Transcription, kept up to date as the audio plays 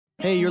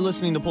Hey, you're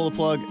listening to Pull the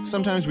Plug.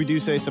 Sometimes we do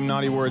say some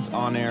naughty words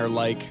on air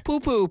like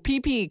poo-poo,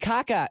 pee-pee,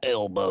 caca,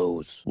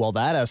 elbows. Well,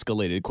 that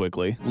escalated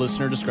quickly.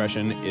 Listener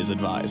discretion is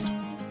advised.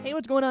 Hey,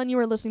 what's going on? You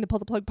are listening to Pull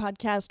the Plug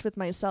podcast with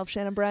myself,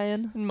 Shannon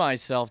Bryan. And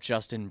myself,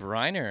 Justin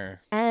Briner.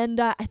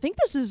 And I think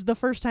this is the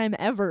first time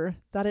ever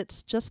that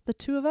it's just the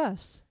two of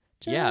us.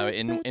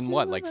 In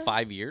what, like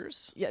 5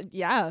 years?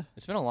 Yeah.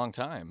 It's been a long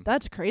time.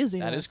 That's crazy.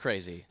 That is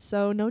crazy.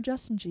 So no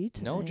Justin G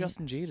today. No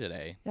Justin G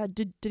today. Yeah,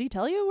 did he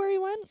tell you where he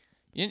went?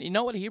 You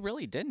know what? He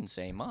really didn't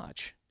say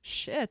much.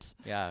 Shit.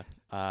 Yeah.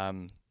 I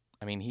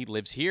mean, he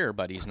lives here,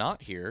 but he's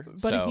not here.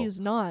 But he's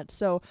not.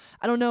 So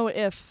I don't know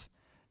if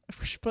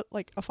we should put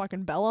like a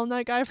fucking bell on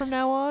that guy from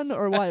now on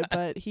or what,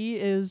 but he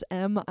is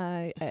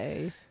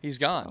MIA. He's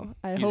gone.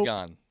 So he's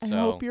gone. So I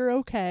hope you're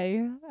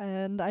okay,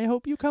 and I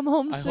hope you come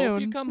home soon. I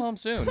hope you come home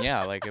soon.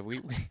 Yeah, like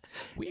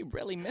we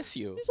really miss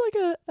you. He's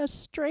like a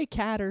stray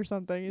cat or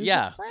something. He's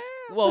yeah. Like,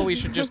 well, we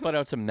should just put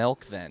out some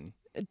milk then.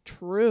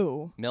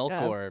 True. Milk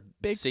or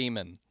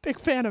semen. Big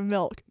fan of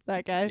milk,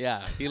 that guy.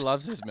 Yeah, he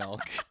loves his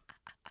milk.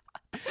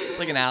 It's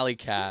like an alley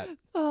cat.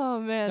 Oh,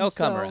 man. He'll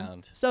come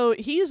around. So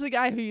he's the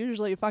guy who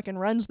usually fucking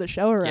runs the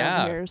show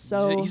around here.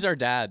 So he's our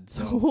dad.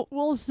 So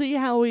we'll see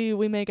how we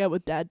make out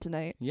with Dad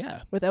tonight.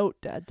 Yeah. Without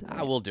Dad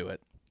tonight. We'll do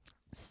it.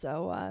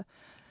 So,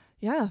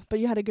 yeah. But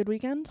you had a good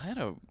weekend? I had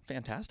a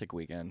fantastic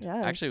weekend.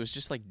 Yeah. Actually, it was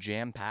just like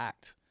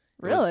jam-packed.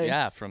 Really?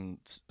 Yeah, from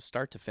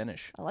start to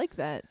finish. I like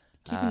that.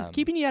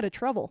 Keeping you out of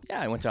trouble.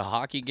 Yeah, I went to a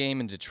hockey game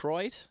in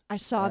Detroit. I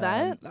saw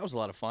that. That was a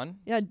lot of fun.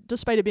 Yeah,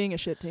 despite it being a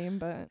shit team,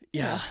 but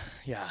yeah.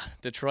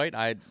 Detroit.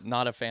 I'm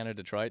not a fan of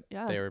Detroit.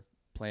 Yeah. They were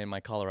playing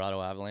my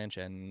Colorado Avalanche,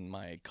 and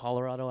my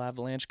Colorado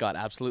Avalanche got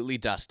absolutely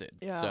dusted.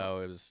 Yeah.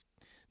 So it was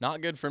not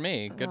good for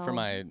me. Good for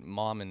my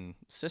mom and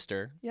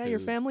sister. Yeah, your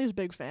family's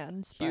big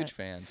fans. Huge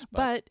fans.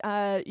 But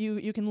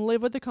you can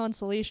live with the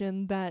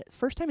consolation that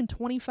first time in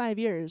 25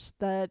 years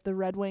that the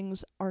Red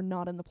Wings are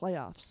not in the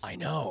playoffs. I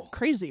know.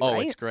 Crazy, right? Oh,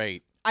 it's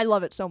great. I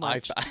love it so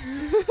much.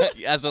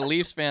 As a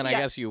Leafs fan, I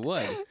guess you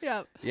would.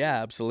 Yeah.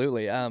 Yeah,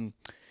 absolutely.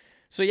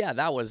 So yeah,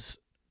 that was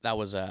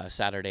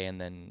Saturday, and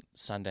then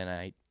Sunday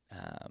night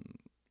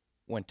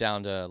went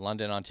down to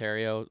London,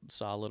 Ontario,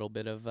 saw a little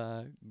bit of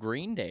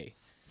Green Day.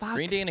 Fuck.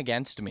 Green Day and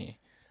Against Me.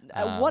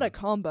 What a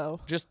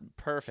combo. Just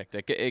perfect.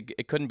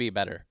 It couldn't be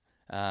better.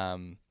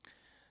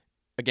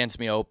 Against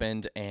Me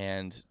opened,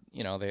 and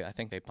I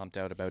think they pumped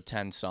out about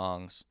 10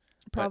 songs.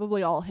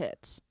 Probably all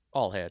hits.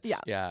 All hits. Yeah.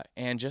 Yeah.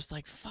 And just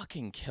like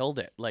fucking killed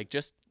it.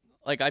 This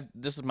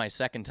is my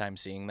second time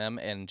seeing them,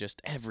 and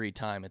just every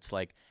time it's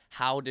like,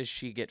 how does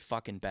she get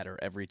fucking better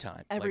every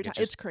time? Every time.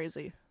 It's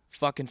crazy.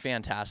 Fucking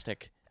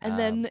fantastic. And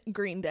then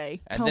Green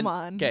Day. Come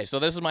on. Okay, so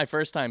this is my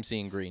first time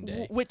seeing Green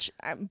Day. Which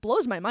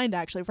blows my mind,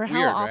 actually, for how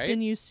Weird, often right?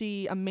 you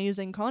see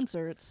amazing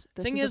concerts.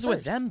 The thing is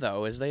with them,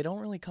 though, is they don't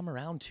really come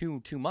around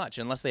too much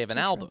unless they have an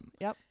album.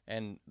 Yep.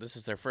 And this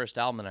is their first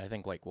album in, I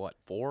think,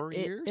 4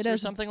 years it or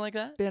has something like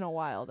that? Been a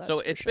while, that's So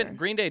for it's sure. been,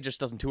 Green Day just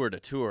doesn't tour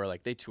to tour.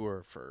 Like, they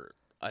tour for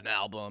an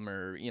album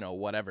or,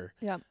 whatever.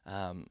 Yeah.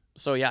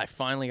 So, yeah, I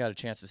finally got a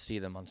chance to see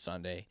them on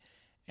Sunday.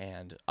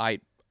 And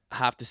I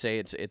have to say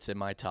it's in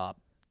my top,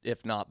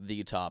 if not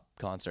the top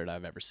concert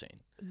I've ever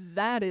seen.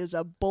 That is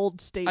a bold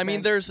statement. I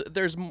mean,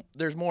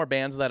 there's more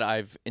bands that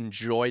I've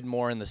enjoyed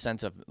more in the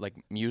sense of like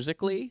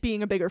musically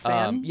being a bigger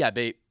fan.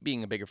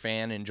 Being a bigger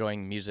fan,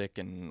 enjoying music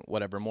and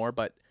whatever more.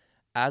 But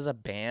as a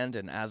band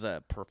and as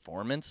a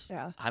performance,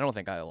 I don't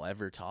think I'll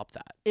ever top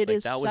that. It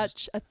is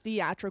such a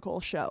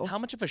theatrical show. How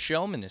much of a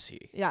showman is he?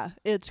 Yeah,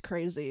 it's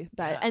crazy.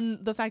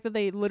 And the fact that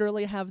they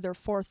literally have their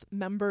fourth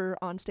member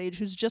on stage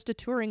who's just a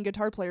touring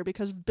guitar player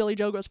because Billy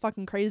Joe goes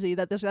fucking crazy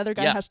that this other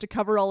guy has to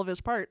cover all of his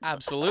parts.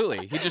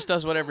 Absolutely. He just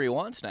does whatever he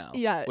wants now.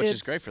 Yeah, which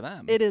is great for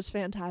them. It is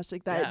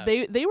fantastic. That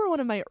they were one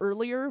of my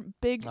earlier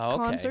big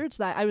concerts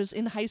that I was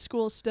in high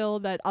school still,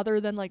 that other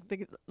than like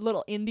the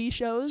little indie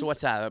shows. So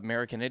what's that,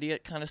 American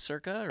Idiot kind of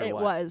circa? Or it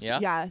what? was,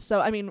 yeah.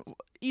 So I mean,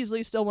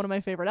 easily still one of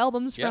my favorite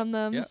albums from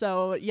them. Yep.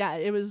 So yeah,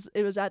 it was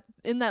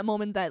in that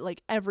moment that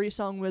like every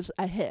song was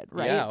a hit,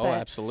 right? Yeah,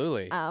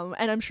 absolutely. And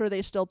I'm sure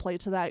they still play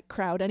to that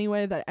crowd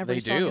anyway. That every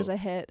song is a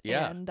hit.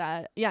 Yeah, and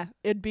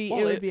it would be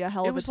a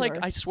hell of a tour. It was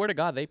like, I swear to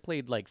God, they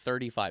played like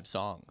 35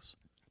 songs.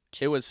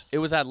 Jesus. It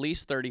was at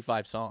least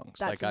 35 songs.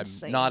 That's like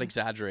insane. I'm not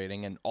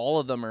exaggerating, and all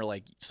of them are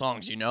like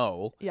songs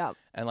Yeah.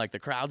 And like the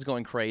crowd's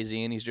going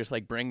crazy, and he's just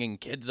like bringing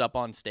kids up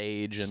on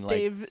stage and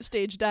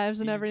stage dives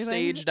and everything.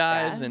 Stage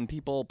dives and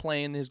people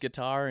playing his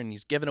guitar, and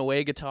he's giving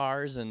away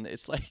guitars, and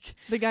it's like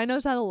the guy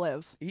knows how to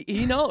live.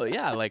 He knows,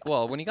 yeah. Like,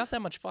 well, when you got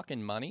that much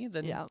fucking money,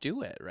 then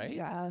do it, right?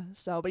 Yeah.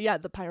 So, but yeah,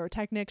 the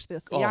pyrotechnics,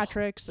 the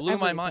theatrics, blew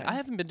my mind. I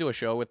haven't been to a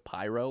show with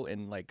pyro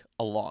in like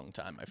a long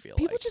time. I feel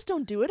people just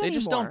don't do it anymore. They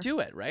just don't do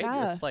it, right?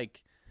 Yeah. It's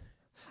like,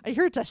 I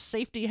hear it's a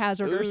safety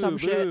hazard or some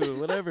shit.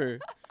 Whatever.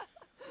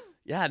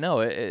 Yeah, no,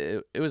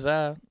 it was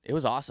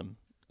awesome.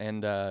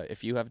 And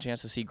if you have a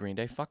chance to see Green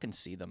Day, fucking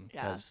see them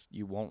because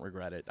you won't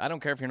regret it. I don't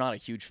care if you're not a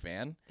huge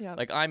fan. Yeah.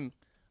 Like I'm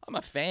I'm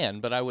a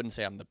fan, but I wouldn't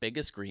say I'm the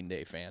biggest Green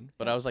Day fan.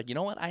 But I was like, you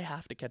know what? I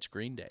have to catch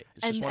Green Day.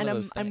 It's just one of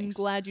those I'm things.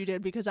 glad you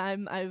did, because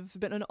I've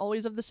been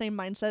always of the same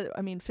mindset.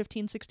 I mean,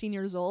 15, 16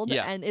 years old,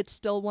 Yeah. and it's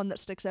still one that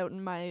sticks out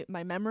in my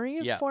memory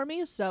Yeah. for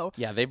me. So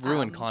Yeah, they've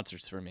ruined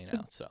concerts for me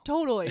now. So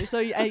totally. So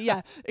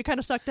yeah, it kind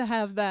of sucked to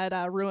have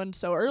that ruined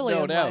so early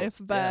No in doubt. life.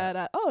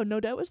 But No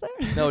Doubt was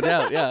there. no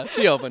doubt, yeah,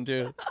 she opened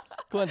too.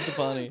 Gwen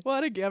Stefani.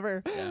 What a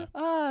giver. Yeah.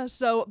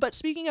 But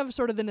speaking of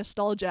sort of the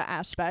nostalgia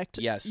aspect,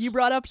 Yes. you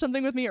brought up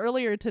something with me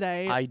earlier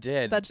today. I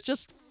did. That's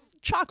just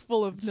chock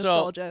full of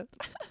nostalgia.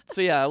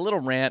 So yeah, a little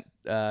rant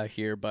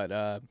here, but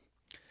I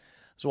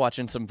was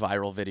watching some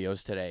viral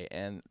videos today,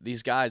 and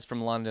these guys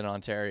from London,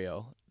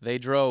 Ontario, they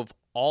drove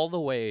all the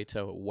way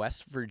to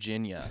West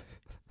Virginia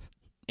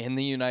in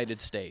the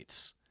United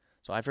States.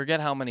 So I forget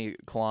how many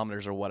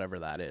kilometers or whatever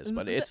that is,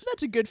 but it's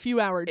that's a good few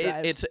hour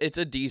drive. it's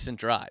a decent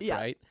drive, Yeah.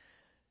 right?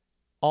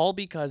 All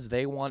because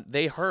they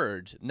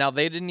heard. Now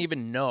they didn't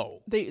even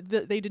know. They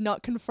did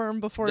not confirm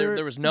before.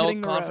 There was no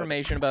hitting the road.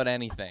 confirmation about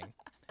anything.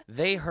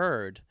 They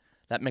heard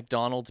that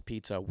McDonald's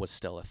pizza was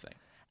still a thing.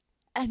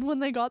 And when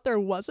they got there,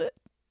 was it?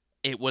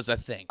 It was a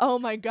thing. Oh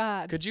my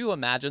God. Could you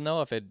imagine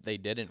though if they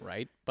didn't,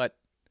 right? But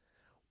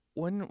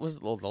when was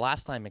the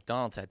last time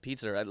McDonald's had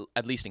pizza?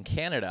 At least in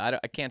Canada,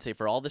 I can't say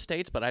for all the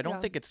states, but I don't Yeah.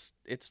 think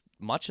it's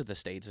much of the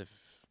states, if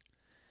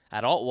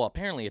at all. Well,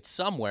 apparently it's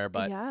somewhere,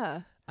 but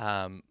yeah.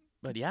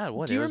 but yeah,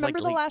 what? Do you it was remember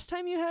like the late- last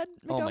time you had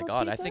Oh McDonald's my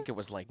God, I pizza? think it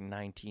was like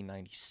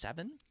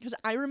 1997. Because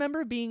I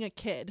remember being a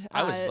kid.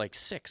 I was like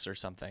 6 or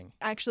something.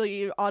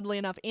 Actually, oddly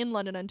enough, in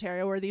London,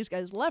 Ontario, where these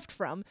guys left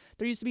from,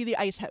 there used to be the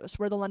Ice House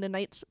where the London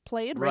Knights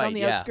played, right on Right,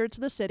 the yeah. outskirts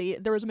of the city.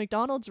 There was a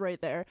McDonald's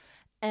right there,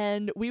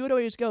 and we would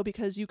always go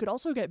because you could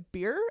also get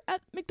beer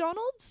at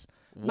McDonald's.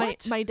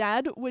 What? My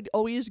dad would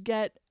always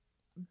get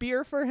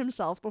beer for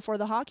himself before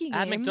the hockey game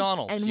At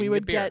McDonald's, and you we can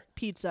would get beer. get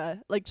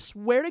pizza. Like,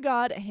 swear to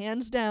God,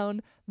 hands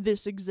down,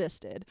 this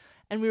existed,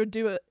 and we would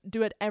do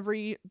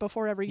it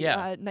before every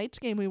Yeah. Knights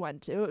game we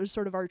went to. It was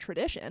sort of our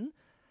tradition.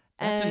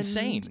 That's And,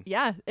 insane.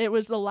 Yeah, it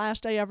was the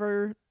last I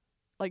ever,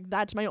 like,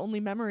 that's my only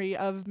memory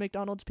of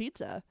McDonald's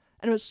pizza,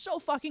 and it was so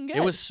fucking good.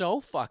 It was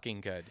so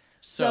fucking good.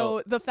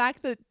 so the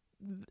fact that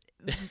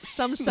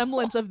some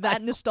semblance of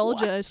that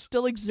nostalgia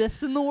still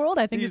exists in the world,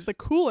 I think is the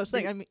coolest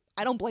thing. I mean,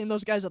 I don't blame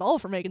those guys at all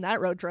for making that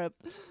road trip.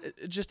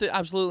 Just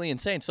absolutely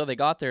insane. So they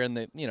got there and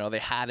they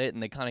had it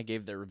and they kind of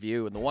gave their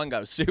review, and the one guy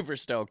was super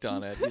stoked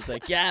on it. He's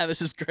like, "Yeah,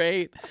 this is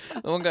great."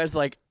 The one guy's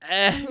like,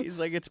 He's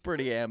like, "It's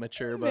pretty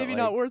amateur, but Maybe like,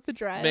 not worth the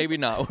drive. maybe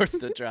not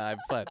worth the drive,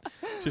 but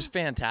just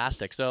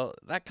fantastic." So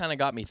that kind of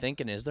got me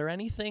thinking: is there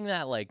anything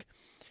that, like,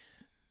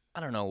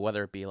 I don't know,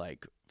 whether it be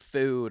like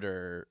food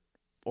or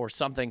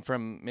something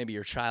from maybe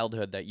your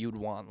childhood that you'd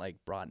want like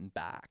brought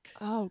back,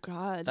 Oh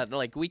God. that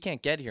like we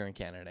can't get here in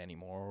Canada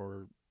anymore,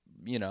 or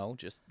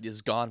just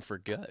is gone for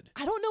good?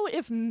 I don't know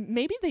if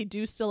maybe they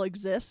do still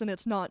exist and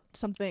it's not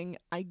something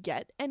I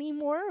get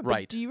anymore. But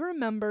Right. do you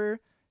remember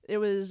it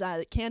was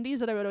candies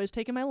that I would always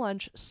take in my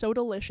lunch? So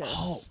delicious.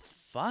 Oh,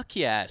 fuck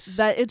yes.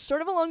 That it's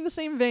sort of along the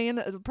same vein,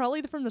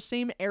 probably from the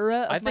same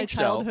era of I my think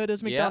so. childhood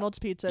as Yeah. McDonald's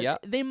pizza. Yeah.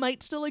 They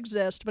might still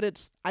exist,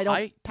 but I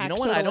don't pack you know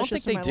So what? I don't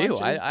Delicious think they in my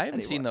do. lunches I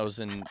haven't seen anymore. those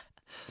in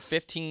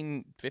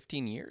 15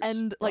 years.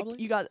 And like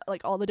probably. you got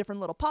like all the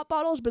different little pop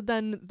bottles, but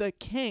then the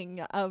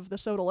king of the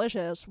So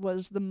Delicious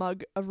was the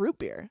mug of root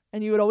beer,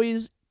 and you would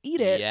always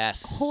eat it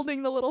Yes.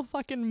 holding the little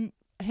fucking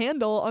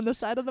handle on the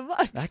side of the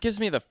mug. That gives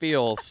me the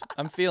feels.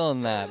 I'm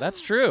feeling that. That's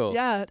true.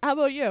 Yeah. How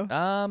about you?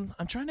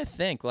 I'm trying to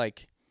think.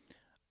 Like,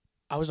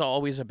 I was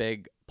always a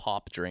big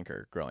pop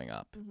drinker growing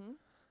up. Mhm.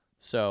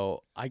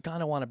 So I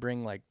kind of want to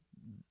bring like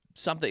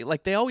something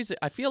like they always,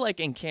 I feel like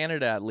in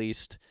Canada, at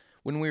least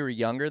when we were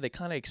younger, they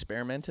kind of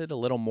experimented a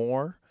little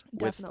more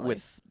Definitely.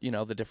 with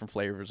the different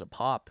flavors of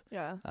pop.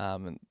 Yeah.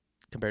 And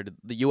compared to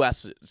the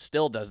U.S., it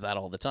still does that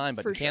all the time,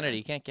 but For in Canada, sure.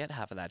 you can't get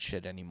half of that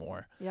shit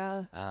anymore.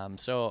 Yeah.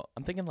 So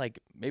I'm thinking like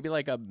maybe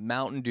like a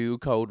Mountain Dew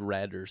Code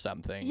Red or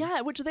something.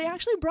 Yeah, which they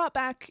actually brought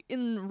back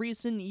in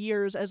recent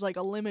years as like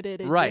a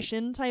limited Right.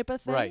 edition type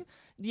of thing. Right.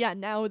 Yeah,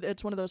 now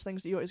it's one of those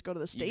things that you always go to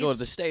the States. You go to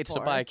the States to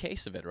for. buy a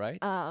case of it, right?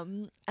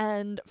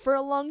 And for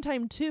a long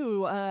time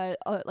too,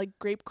 like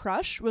Grape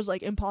Crush was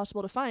like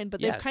impossible to find,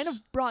 but they've kind of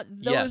Yes. brought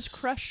those Yes.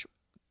 Crush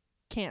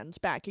cans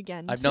back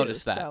again. I've too,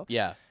 noticed that. So,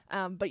 Yeah.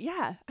 but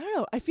yeah, I don't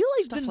know. I feel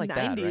like Stuff the like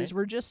that, 90s right?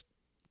 were just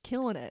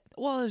killing it.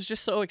 Well, it's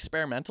just so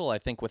experimental, I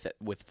think, with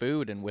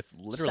food and with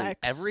literally Sex.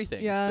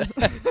 everything. Yeah.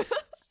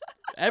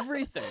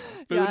 Everything.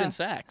 Food Yeah. and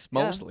sex,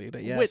 Yeah. mostly,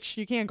 but yes. Which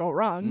you can't go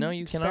wrong. No,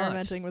 you cannot.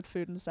 Experimenting with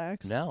food and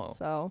sex. No.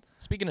 So,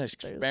 Speaking of that.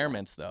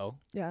 experiments, though,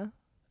 yeah.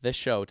 this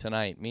show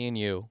tonight, me and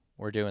you,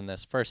 we're doing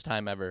this first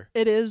time ever.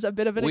 It is a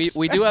bit of an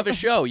We do have a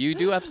show. You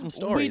do have some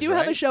stories, We do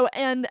have a right? show,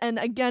 and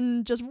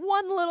again, just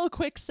one little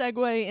quick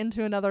segue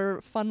into another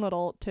fun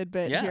little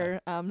tidbit Yeah.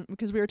 here,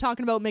 because we were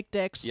talking about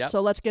McDicks, Yep.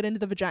 so let's get into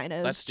the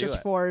vaginas Let's do just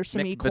it. for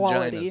some McVaginas.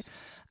 equality.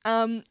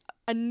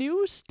 A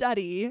new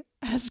study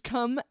has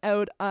come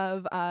out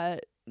of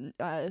the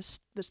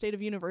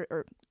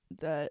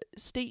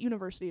State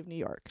University of New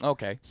York,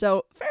 Okay.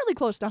 so fairly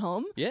close to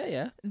home, Yeah,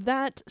 yeah.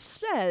 that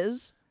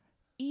says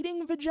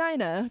eating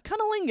vagina,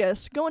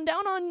 cunnilingus, going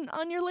down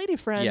on your lady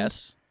friend,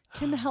 Yes.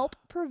 can help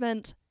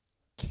prevent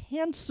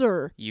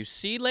cancer. You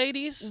see,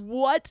 ladies?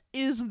 What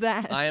is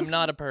that? I am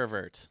not a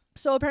pervert.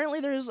 So apparently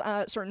there's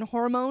certain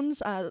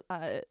hormones,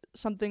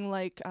 something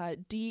like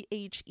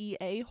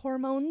DHEA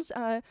hormones,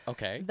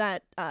 Okay.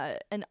 that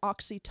and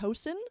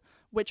oxytocin,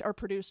 which are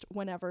produced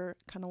whenever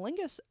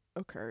cunnilingus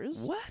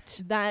occurs.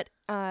 What? That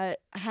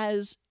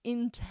has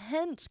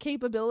intense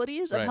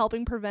capabilities of Right.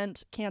 helping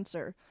prevent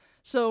cancer.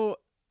 So,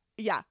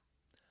 yeah.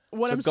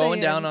 What So I'm going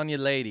saying down on your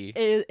lady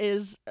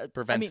is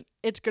prevents. I mean,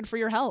 it's good for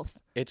your health.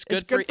 it's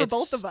good good for it's,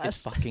 both of us.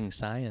 It's fucking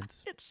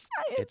science. It's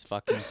science. It's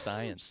fucking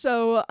science.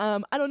 So,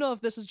 I don't know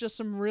if this is just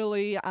some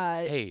really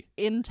Hey,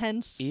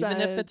 intense. even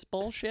if it's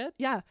bullshit,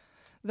 yeah,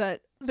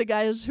 that the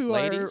guys who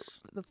are ladies,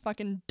 the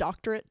fucking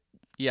doctorate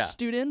yeah.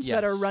 students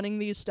that are Yes. running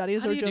these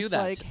studies How do are you do just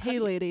that? like, How hey, do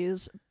you-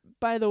 ladies,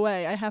 by the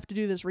way, I have to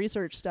do this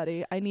research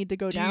study. I need to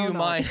go Do down you on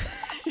mind?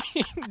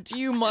 it. Do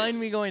you mind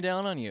me going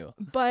down on you?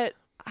 But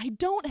I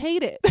don't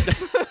hate it.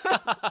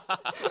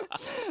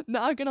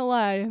 Not gonna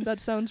lie, that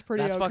sounds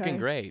pretty That's okay. fucking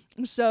great.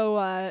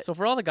 So, So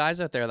for all the guys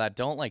out there that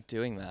don't like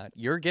doing that,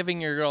 you're giving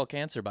your girl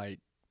cancer by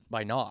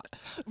not.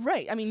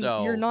 right. I mean,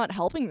 So- you're not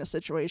helping the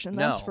situation.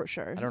 That's No, for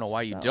sure. I don't know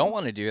why you So- don't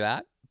want to do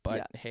that, but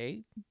Yeah.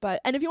 hey,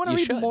 And if you want to You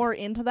read should. more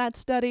into that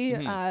study,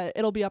 Mhm.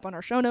 it'll be up on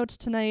our show notes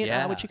tonight,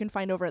 Yeah. which you can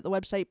find over at the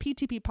website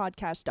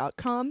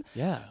ptppodcast.com.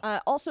 yeah.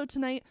 Also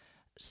tonight,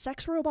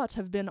 sex robots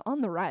have been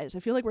on the rise. I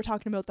feel like we're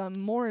talking about them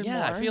more and more.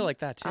 Yeah, I feel like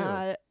that too.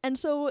 And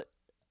so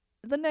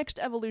the next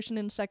evolution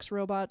in sex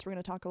robots, we're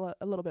going to talk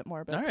a little bit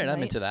more about all right, tonight.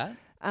 I'm into that.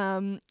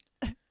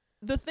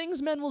 The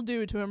things men will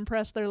do to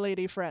impress their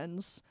lady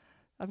friends.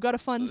 I've got a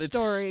fun It's-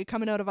 story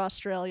coming out of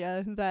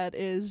Australia that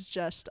is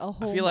just a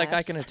whole I feel like I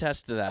mess. can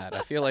attest to that. I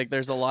feel like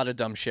there's a lot of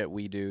dumb shit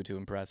we do to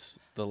impress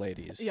the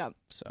ladies. Yeah.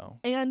 So.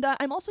 And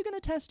I'm also going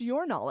to test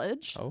your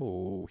knowledge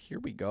Oh, here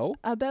we go.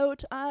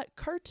 about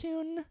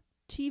cartoon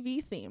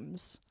TV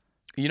themes.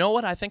 You know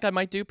what? I think I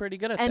might do pretty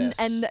good at And this.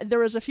 and there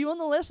was a few on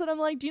the list that I'm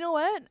like, do you know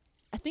what?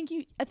 I think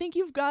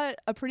you've got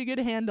a pretty good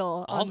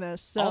handle on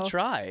this. So I'll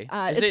try.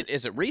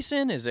 Is it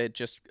recent? Is it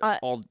just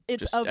all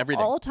it's just of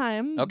everything? all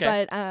time.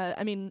 Okay. But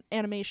I mean,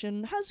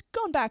 animation has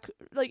gone back.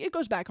 Like it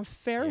goes back a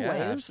fair Yeah,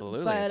 ways.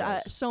 absolutely But it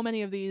does. so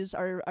many of these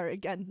are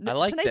again. I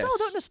like tonight's all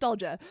this. about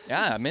nostalgia.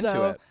 Yeah, I'm into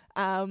So,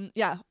 it.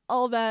 yeah,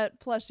 all that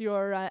plus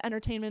your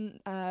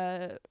entertainment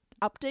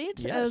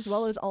update, as Yes.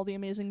 well as all the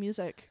amazing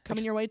music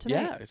coming your way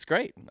tonight. Yeah, it's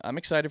great. I'm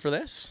excited for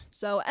this.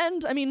 So,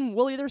 and I mean,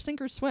 we'll either sink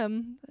or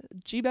swim.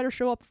 G better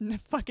show up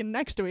fucking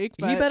next week.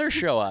 But He better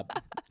show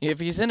up. If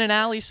he's in an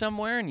alley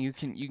somewhere and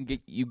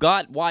you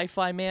got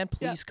Wi-Fi, man,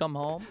 please come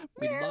home.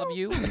 We love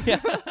you.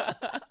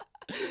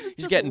 He's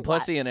Just getting what?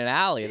 pussy in an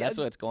alley. Yeah. That's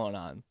what's going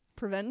on.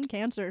 preventing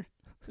cancer.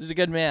 This is a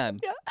good man.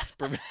 Yeah.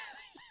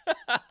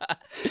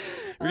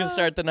 We're gonna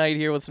start the night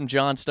here with some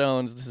John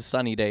Stones. This is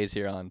Sunny Days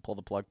here on Pull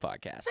the Plug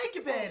Podcast. Thank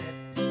you, baby.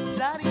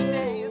 Sunny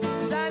days,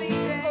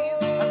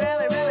 I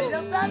really, really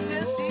just not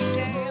till she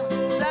came.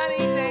 Sunny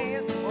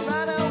days, we'll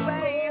run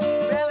away.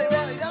 Really,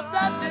 really just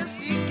not till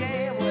she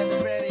came. With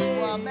a pretty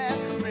woman,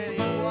 a pretty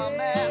woman,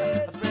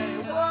 a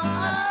pretty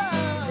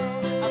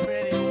woman, a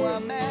pretty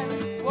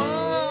woman,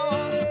 whoa,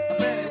 a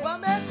pretty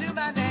woman to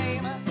my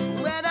name.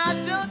 When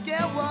I don't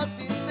care what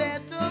she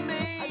said to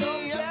me, I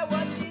don't care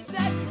what she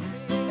said to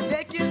me. And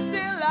they can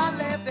still all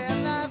live their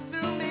life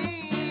through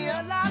me,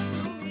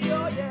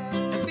 oh yeah.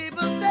 And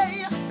people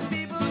stay, and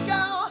people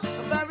go,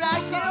 but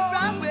right here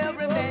I will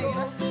remain.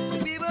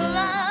 And people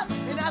ask,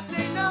 and I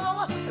say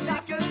no,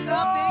 because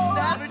some things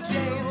never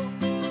change.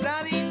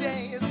 Sunny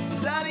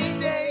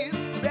days,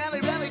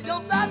 really, really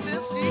don't stop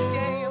till she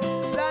came.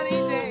 Sunny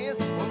days,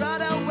 we'll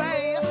run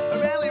away,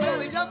 really,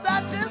 really don't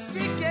stop till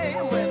she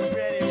came. With a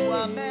pretty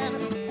woman,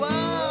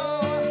 whoa,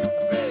 a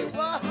pretty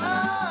woman,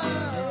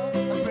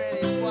 a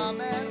pretty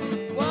woman,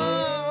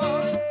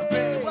 whoa, a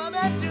pretty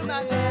woman to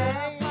my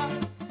name.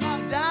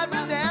 And I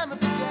remember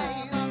the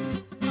days,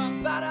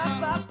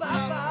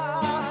 ba-da-ba-ba-ba.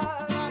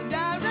 And I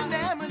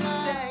remember the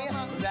stay,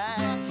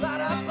 right,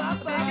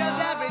 ba-da-ba-ba. Because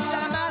every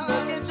time I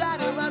look and try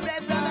to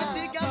erase from her,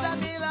 she comes at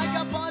me like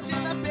a punch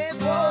in the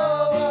face.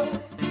 Whoa.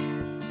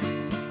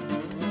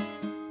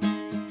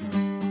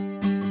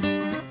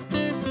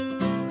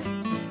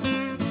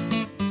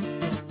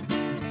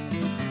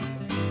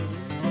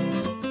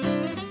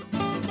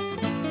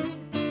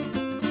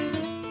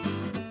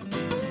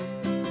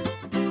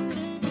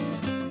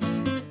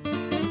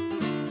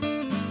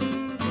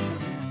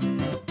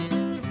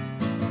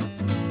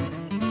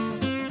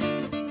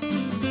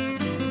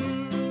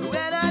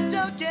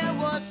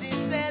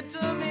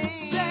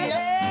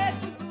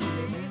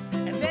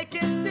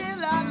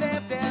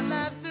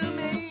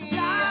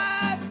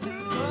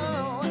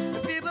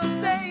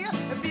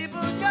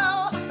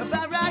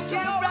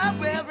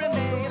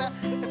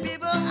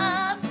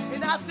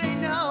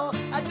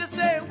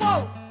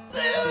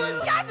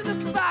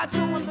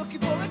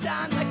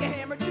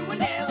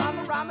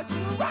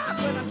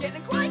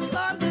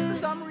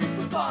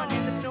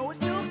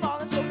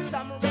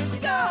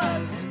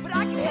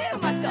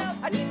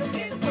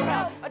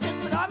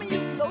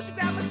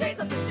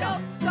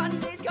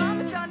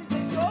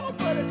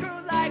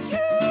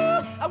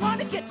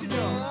 get to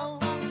know.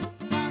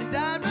 And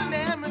I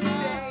remember the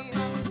days.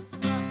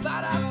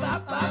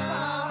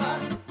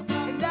 Ba-da-ba-ba-ba.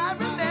 And I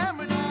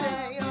remember to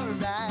stay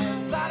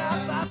alright.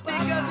 Ba-da-ba-ba.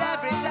 Because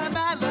every time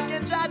I look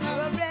and try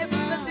to erase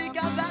the sea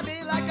comes at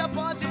me like a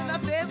punch in the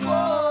face.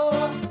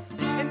 Whoa.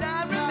 And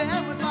I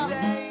remember to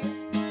stay.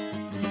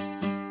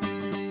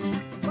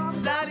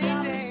 Sunny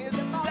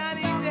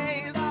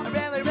days, I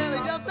really, really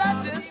just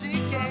thought till she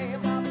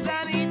came.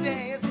 Sunny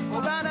days,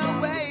 will run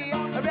away.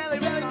 I really,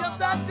 really just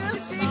thought till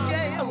she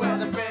came.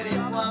 With a pretty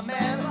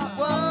woman,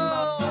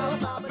 whoa,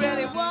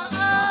 pretty woman.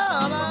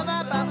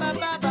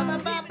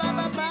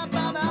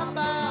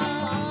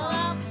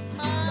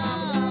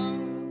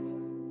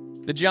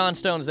 The John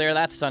Stones there,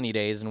 that's Sunny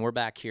Days, and we're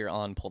back here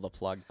on Pull the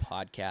Plug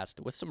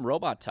podcast with some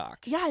robot talk.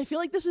 Yeah, I feel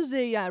like this is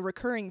a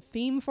recurring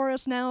theme for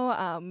us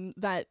now,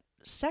 that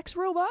sex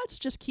robots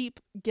just keep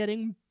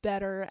getting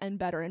better and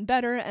better and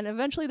better, and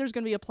eventually there's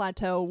going to be a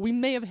plateau. We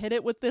may have hit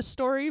it with this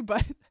story,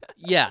 but...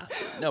 Yeah.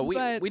 No,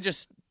 But- we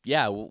just,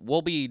 yeah,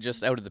 we'll be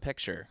just out of the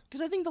picture.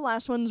 Because I think the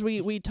last ones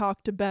we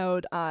talked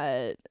about,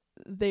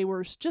 they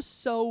were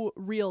just so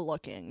real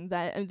looking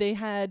that they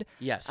had...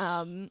 Yes.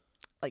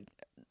 like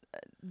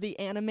the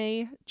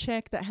anime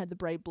chick that had the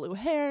bright blue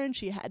hair and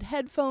she had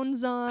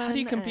headphones on. How do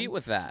you compete and-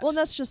 with that? Well,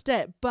 that's just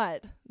it.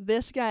 But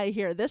this guy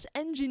here, this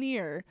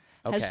engineer,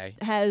 Okay.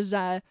 has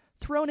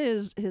thrown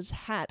his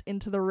hat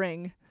into the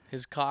ring.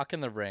 His cock in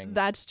the ring.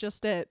 That's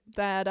just it.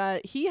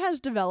 That he has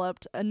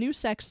developed a new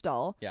sex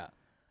doll Yeah.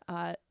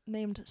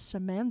 named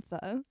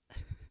Samantha.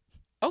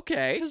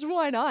 Okay. Because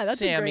why not?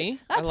 That's a Sammy.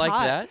 great, that's I like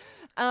hot. that.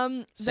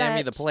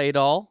 Sammy the that play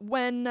doll.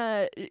 When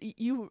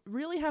you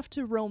really have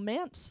to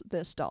romance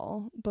this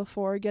doll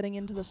before getting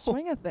into the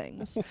swing of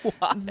things.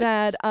 What?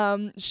 That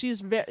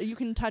she's you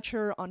can touch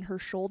her on her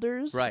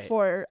shoulders. Right.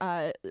 For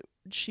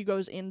she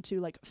goes into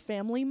like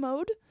family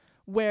mode,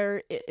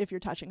 where if you're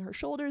touching her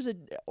shoulders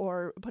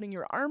or putting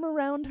your arm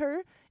around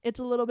her, it's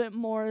a little bit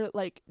more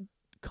like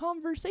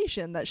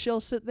conversation that she'll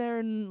sit there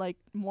and like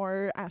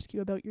more ask you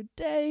about your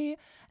day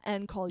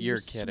and call You're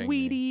you kidding me.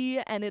 sweetie,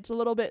 and it's a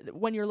little bit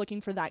when you're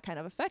looking for that kind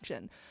of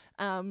affection.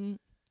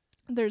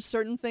 There's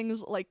certain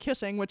things like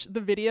kissing, which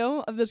the video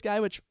of this guy,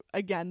 which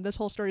again, this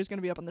whole story is going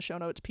to be up on the show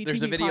notes.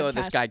 There's a video of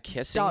this guy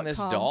kissing this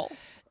doll.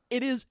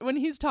 It is when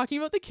he's talking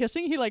about the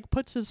kissing, he like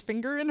puts his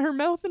finger in her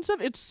mouth and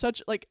stuff. It's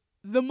such like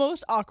the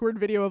most awkward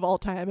video of all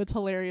time. It's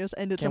hilarious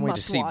and it's Can't a wait to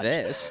must see watch.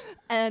 this.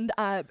 And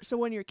so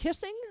when you're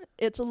kissing,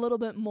 it's a little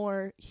bit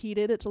more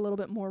heated. It's a little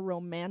bit more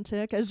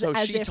romantic. So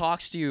as she if,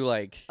 talks to you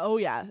like Oh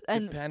yeah,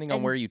 and depending on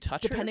and where you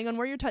touch her. depending on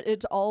where you touch,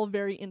 it's all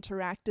very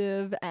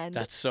interactive. And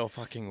That's so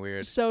fucking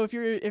weird. so if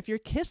you're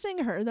kissing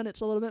her, then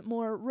it's a little bit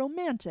more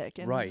romantic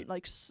and Right.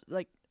 like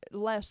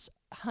less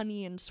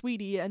honey and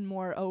sweetie and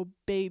more oh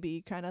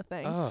baby kind of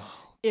thing. Oh.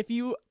 If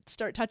you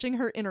start touching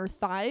her inner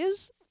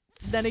thighs,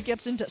 then it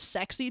gets into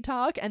sexy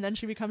talk, and then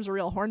she becomes a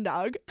real horn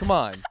dog. Come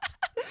on.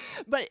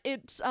 But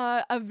it's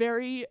a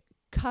very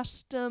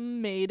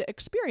custom-made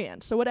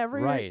experience. So whatever,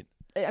 Right.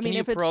 I Can mean, you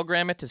if it's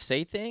program it to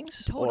say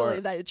things? totally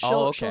Or- that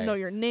Oh, she'll okay. know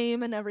your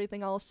name and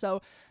everything else.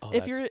 So Oh,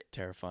 if that's you're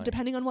terrifying.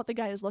 depending on what the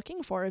guy is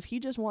looking for, if he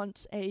just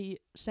wants a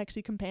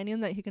sexy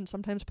companion that he can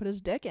sometimes put his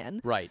dick in,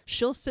 Right.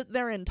 she'll sit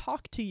there and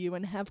talk to you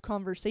and have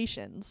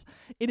conversations.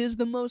 It is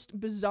the most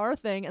bizarre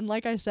thing, and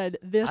like I said,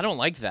 this I don't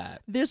like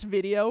that. this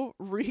video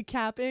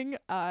recapping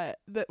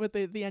with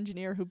the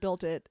engineer who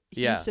built it.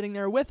 He's Yeah. sitting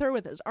there with her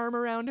with his arm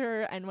around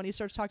her, and when he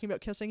starts talking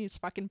about kissing, he's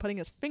fucking putting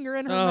his finger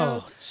in her Oh,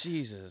 mouth.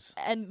 Jesus.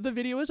 And the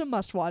video is a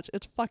must watch.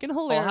 It's fucking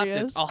I'll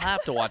hilarious.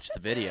 have to watch the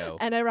video.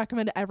 And I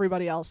recommend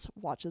everybody else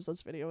watches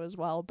this video as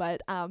well.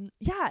 But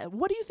yeah,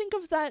 what do you think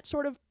of that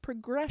sort of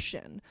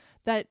progression?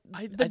 That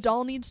the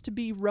doll needs to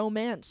be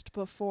romanced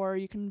before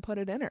you can put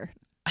it in her.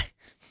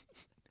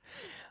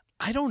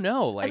 I don't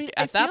know. Like mean,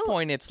 I at that feel-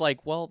 point it's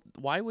like, well,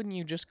 why wouldn't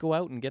you just go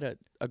out and get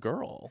a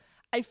girl?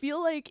 I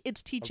feel like it's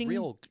A teaching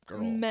real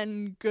girl.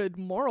 men good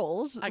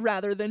morals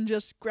rather than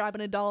just grabbing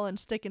a doll and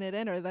sticking it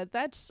in her.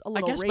 That's a I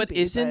little guess, rapey,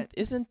 but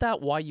isn't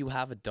that why you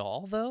have a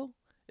doll though?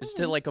 Is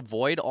to like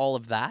avoid all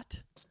of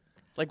that?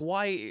 Like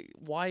why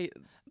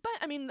But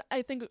I mean,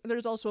 I think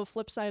there's also a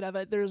flip side of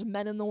it. There's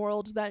men in the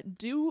world that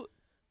do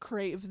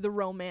crave the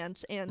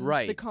romance and the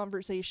Right.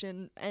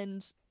 conversation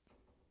and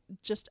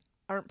just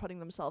aren't putting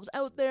themselves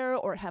out there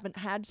or haven't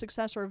had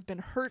success or have been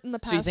hurt in the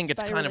past. So you think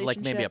it's by a kind of like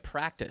maybe a relationship.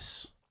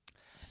 practice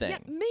thing Yeah,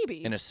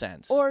 maybe. in a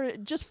sense. Or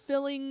just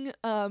filling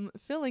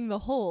the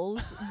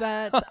holes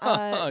that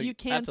you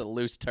can't That's a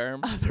loose term.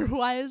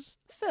 otherwise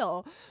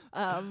fill.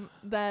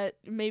 That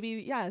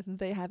maybe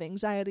they have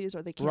anxieties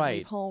or they can't Right.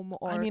 leave home.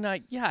 Or I mean, I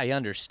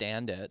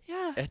understand it.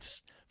 Yeah.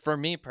 It's for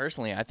me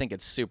personally, I think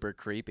it's super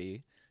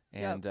creepy.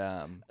 And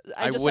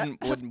I just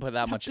wouldn't have put that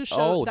have much. to show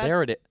Oh, that-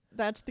 there it is.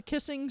 that's the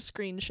kissing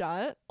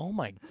screenshot. Oh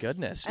my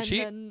goodness. And She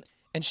then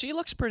and she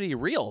looks pretty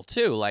real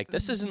too. Like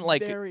this isn't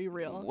like very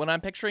real. when I'm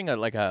picturing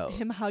a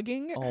Him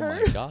hugging oh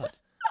her. my god.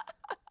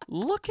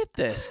 Look at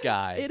this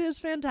guy. It is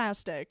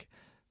fantastic.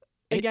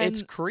 It's Again,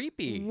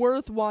 creepy.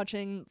 worth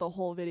watching the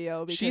whole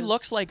video because She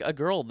looks like a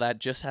girl that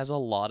just has a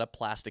lot of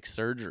plastic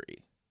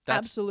surgery. That's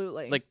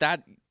absolutely like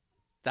that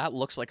that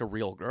looks like a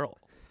real girl.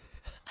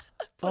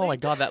 Oh my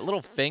god, that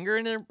little finger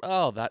in her.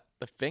 Oh, the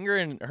finger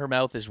in her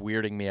mouth is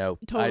weirding me out.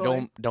 I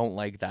Totally. don't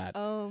like that.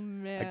 Oh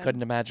man. I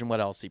couldn't imagine what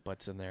else he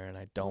puts in there, and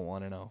I don't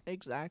want to know.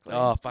 Exactly.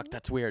 Oh fuck,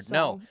 that's weird.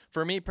 No, So-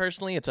 for me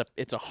personally,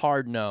 it's a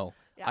hard no.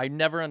 Yeah. I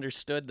never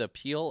understood the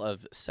appeal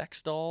of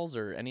sex dolls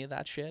or any of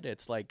that shit.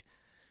 It's like,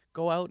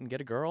 go out and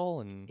get a girl,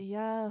 and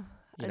Yeah.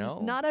 You And know?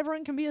 not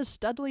everyone can be as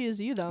studly as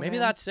you, though. maybe man.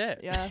 that's it.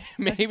 Yeah.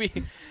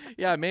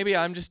 maybe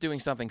I'm just doing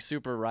something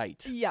super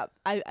right. Yeah.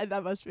 I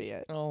that must be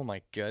it. Oh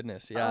my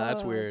goodness, yeah,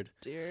 that's Oh, weird.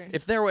 Dear.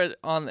 If there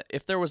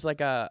was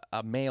like a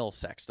male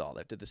sex doll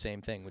that did the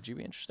same thing, would you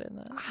be interested in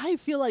that? I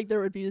feel like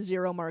there would be a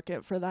zero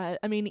market for that.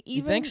 I mean,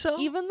 even think so?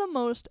 even the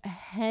most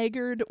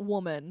haggard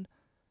woman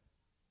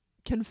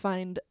can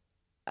find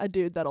a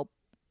dude that'll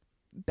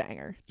bang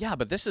her. Yeah,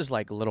 but this is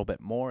like a little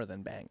bit more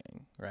than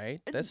banging, right?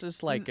 This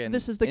is like an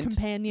This is the int-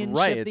 companionship,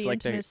 right? It's the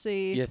like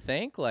intimacy. you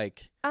think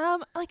like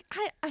Like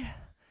I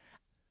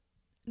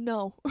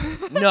no.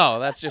 no,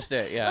 that's just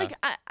it. Yeah, Like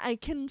I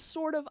can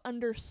sort of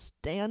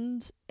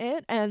understand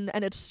it, and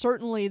it's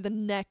certainly the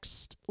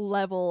next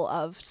level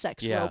of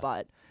sex Yeah.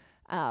 robot.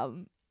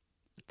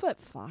 But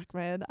fuck,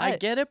 man, I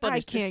get it, but I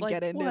it's just can't like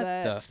get into what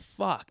that. the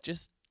fuck?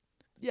 Just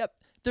Yep.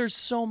 there's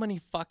so many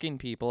fucking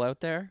people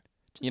out there.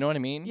 You know what I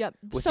mean? Yep.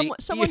 With the-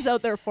 Someone's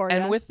out there for you.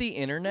 And with the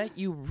internet,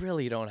 you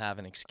really don't have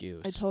an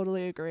excuse. I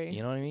totally agree.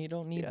 You know what I mean? You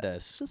don't need Yeah,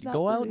 this. just You not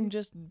go for out me. and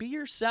just be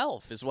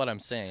yourself, is what I'm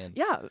saying.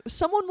 Yeah,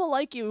 someone will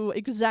like you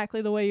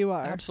exactly the way you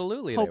are.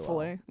 Absolutely.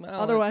 Hopefully. They will.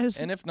 Well, Otherwise-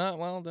 and if not,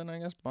 well, then I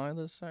guess buy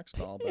the sex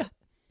doll. But Yeah.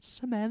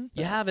 Samantha.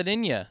 you have it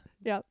in you.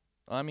 Yep.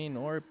 I mean,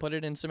 or put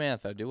it in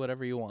Samantha. Do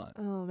whatever you want.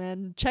 Oh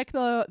man, check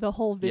the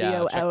whole Yeah,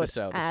 video check out this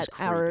out. This is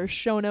at our creepy.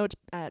 show notes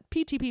at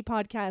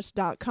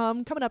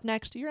ptppodcast.com. Coming up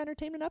next, your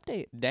entertainment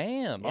update.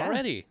 Damn, Yeah.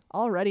 already.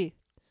 Already.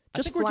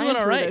 Just I think we're flying doing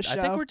all through right. this I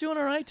think show. we're doing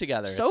all right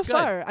together. So it's good.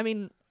 far. I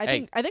mean, I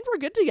Hey. think we're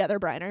good together,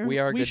 Briner. We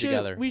are good should,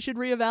 together. We should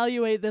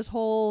reevaluate this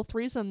whole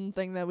threesome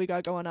thing that we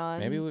got going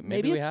on.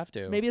 Maybe we have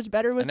to. Maybe it's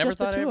better I with never just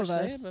the thought I'd two ever of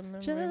say us. it, but maybe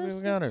Just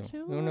we the got to.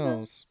 two Who of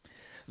knows? us.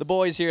 The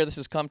boys here. This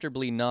is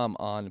Comfortably Numb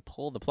on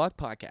Pull the Plug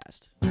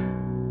podcast.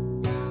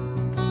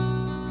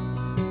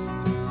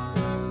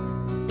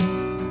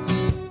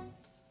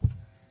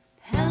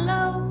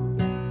 Hello,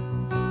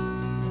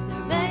 is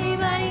there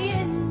anybody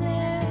in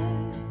there?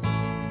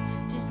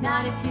 Just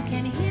not if you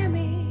can hear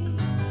me.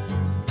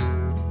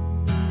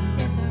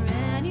 Is there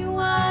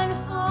anyone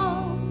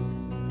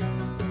home?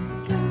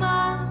 Come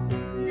on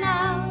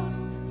now,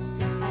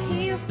 I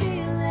hear you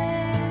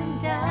feeling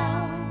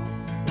down.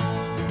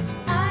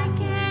 I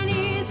can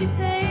ease your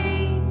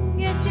pain,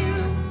 get you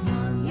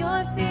on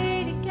your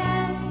feet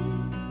again.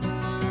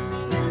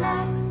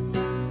 Relax.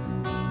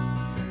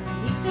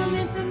 Need some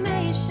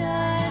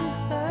information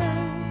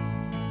first.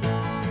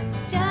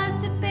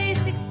 Just the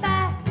basic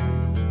facts.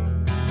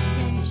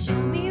 Can you show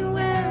me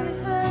where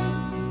it hurts?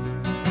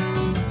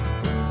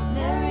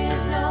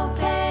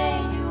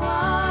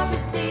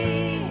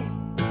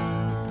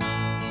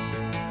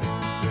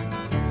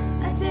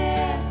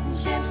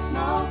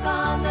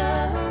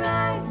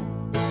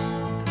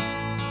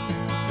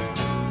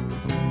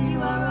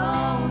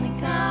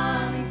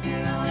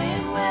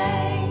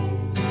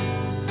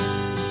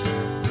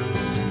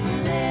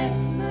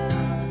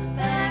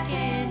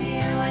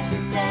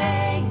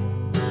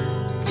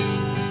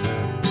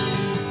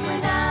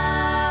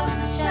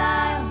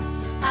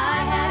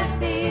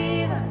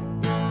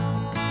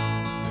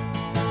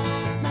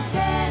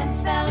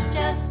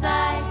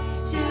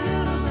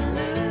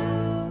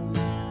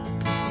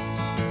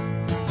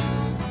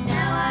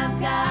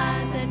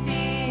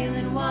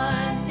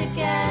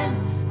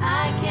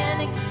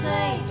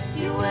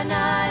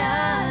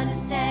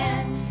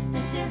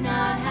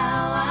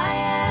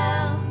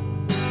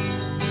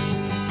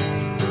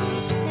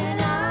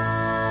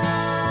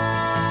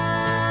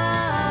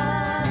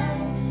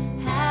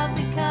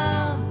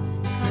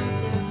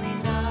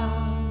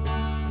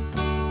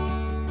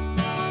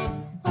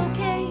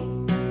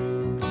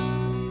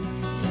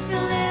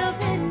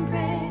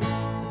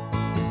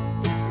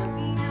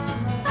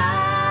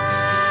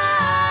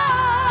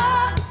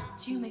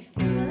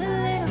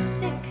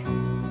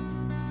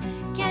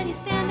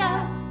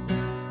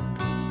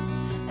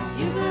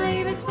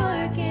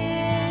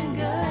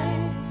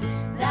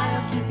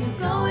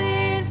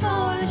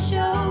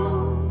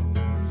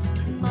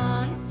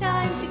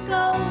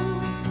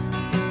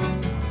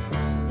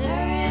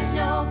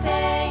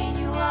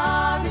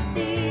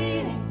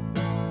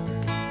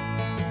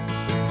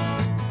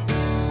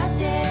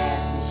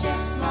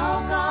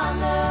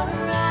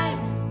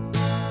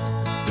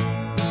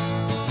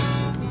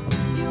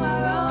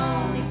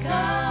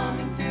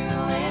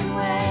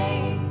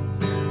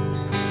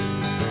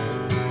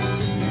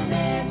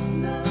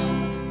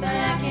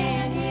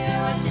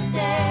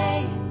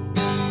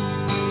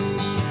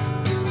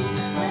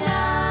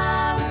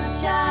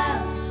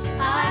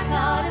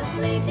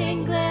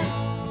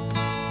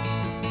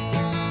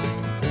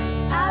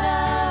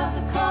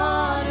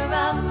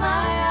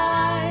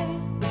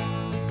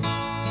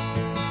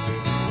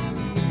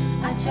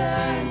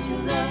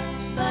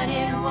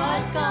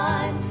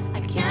 gone.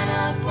 I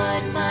cannot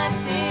put my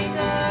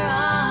finger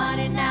on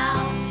it now.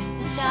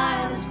 The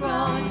child has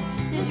grown,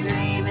 the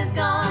dream is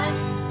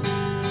gone.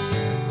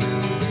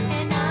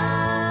 And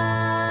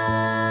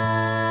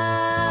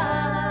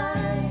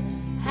I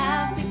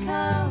have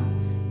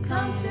become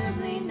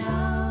comfortably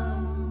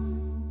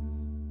numb.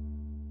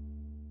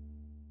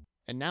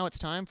 And now it's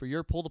time for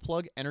your Pull the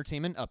Plug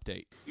entertainment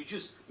update. You're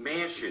just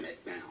mashing it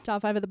now.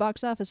 Top 5 at the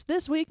box office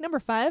this week. Number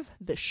 5,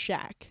 The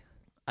Shack.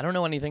 I don't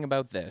know anything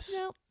about this.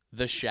 No.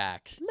 The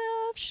Shack.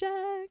 Love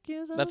Shack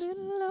is a That's-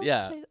 little love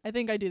yeah. place. I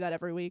think I do that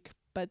every week,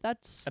 but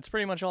that's That's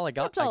pretty much all I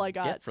got. That's all I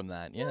got. Get from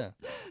that. Yeah.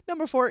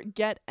 number 4.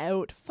 Get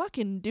Out.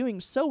 Fucking doing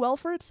so well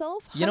for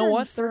itself. You know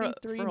what? For a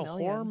 133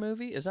 horror million.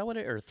 movie, is that what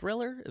it or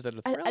thriller? Is it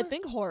a thriller? I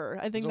think horror.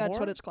 I think it that's what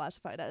horror? it's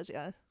classified as.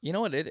 Yeah, You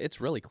know what? It's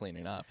really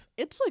cleaning up,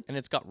 it's like and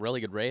it's got really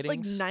good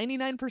ratings.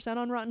 99%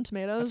 on Rotten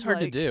Tomatoes. That's hard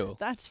to like, do.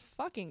 That's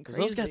fucking Because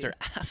crazy. those guys are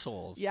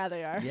assholes. Yeah,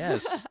 they are.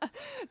 Yes.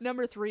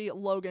 Number 3,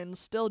 Logan,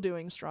 still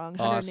doing strong.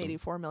 Awesome.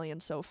 184 million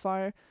so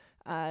far.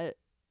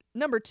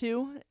 Number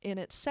 2, in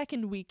its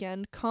second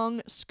weekend,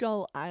 Kong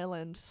Skull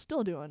Island,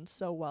 still doing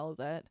so well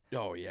that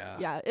Oh yeah.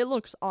 yeah, it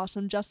looks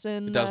awesome.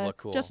 Justin, It does look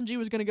cool. Justin G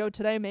was gonna go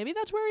today. Maybe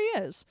that's where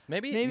he is.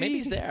 Maybe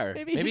he's there.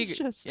 Maybe he's he-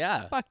 just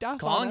yeah. fucked off.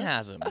 Kong on us.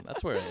 has him.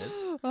 That's where it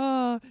is.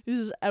 Oh,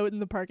 he's out in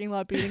the parking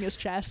lot beating his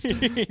chest.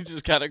 He's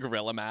just got a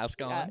gorilla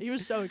mask on. Yeah, he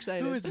was so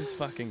excited. Who is this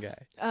fucking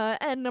guy?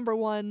 And number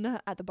 1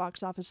 at the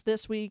box office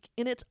this week,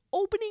 in its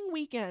opening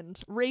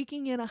weekend,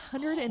 raking in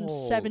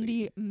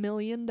 $170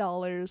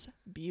 million,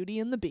 Beauty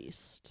and the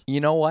Beast. You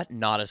know what?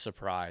 Not a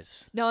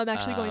surprise. No, I'm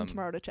actually going Um,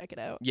 tomorrow to check it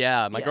out.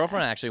 Yeah, my Yeah.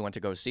 girlfriend actually went to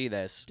go see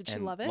this. Did she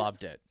and love it?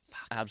 Loved it.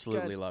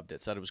 Absolutely good. loved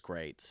it. Said it was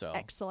great. So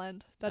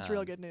Excellent. That's real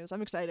um, good news.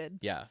 I'm excited.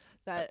 yeah.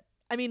 That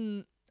I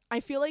mean, I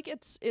feel like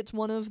it's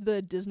one of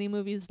the Disney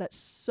movies that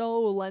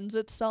so lends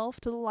itself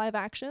to the live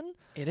action.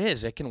 It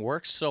is. It can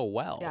work so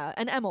well. Yeah,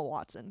 and Emma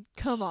Watson.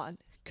 Come on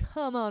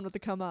with the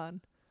come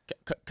on.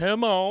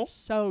 Come on.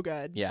 So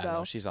good. Yeah, So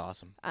no, she's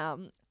awesome.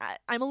 I'm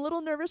a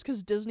little nervous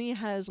because Disney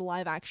has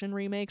live action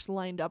remakes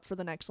lined up for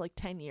the next like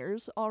 10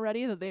 years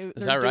already. They're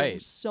that doing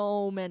right?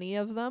 So many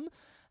of them.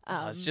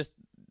 It's just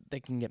they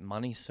can get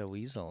money so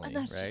easily, And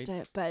that's right? just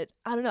it. But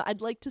I don't know.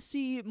 I'd like to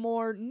see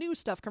more new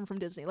stuff come from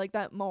Disney, like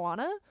that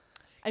Moana.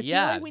 I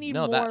Yeah, feel like we need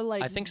no, more that-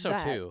 like I think so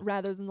that too.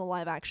 rather than the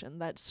live action.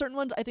 That certain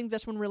ones, I think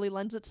this one really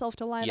lends itself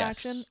to live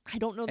Yes. action. I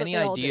don't know that Any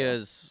they all do.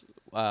 ideas?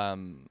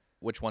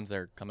 Which ones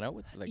they're coming out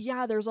with? Like,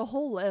 Yeah, there's a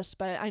whole list,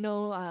 but I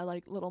know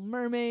like Little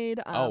Mermaid.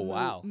 Oh,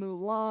 wow.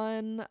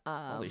 Mulan.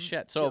 holy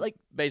shit! So like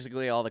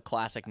basically all the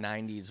classic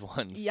 '90s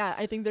ones. yeah,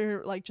 I think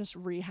they're like just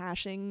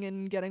rehashing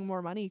and getting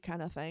more money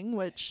kind of thing.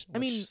 Which I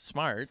mean,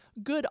 smart.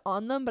 good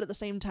on them, but at the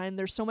same time,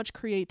 there's so much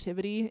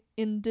creativity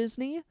in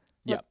Disney.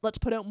 Yep. Let's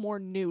put out more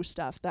new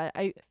stuff. That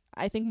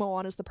I think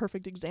Moana is the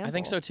perfect example. I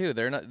think so too.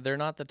 They're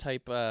not the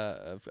type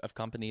of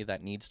company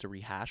that needs to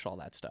rehash all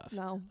that stuff.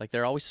 No. Like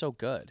they're always so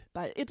good.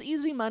 But it's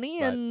easy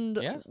money, But, and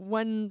yeah.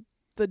 when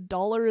the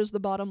dollar is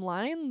the bottom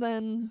line,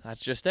 then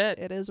That's just it.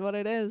 it is what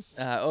it is.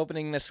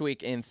 Opening this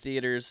week in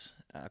theaters,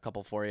 a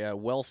couple for you.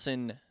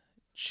 Wilson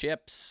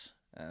Chips.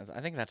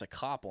 I think that's a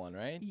cop one,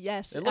 right?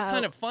 Yes, It looked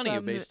kind of funny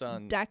from based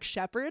on. Dak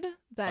Shepard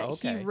that Oh,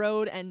 okay. he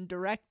wrote and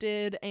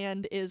directed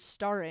and is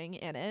starring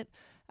in it.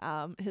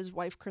 His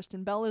wife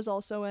Kristen Bell is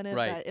also in it.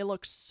 Right. That it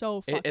looks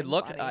so fucking It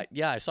looked. funny.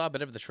 Yeah, I saw a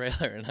bit of the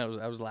trailer and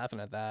I was laughing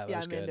at that. yeah, That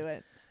was I'm good. into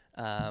it.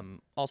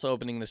 Also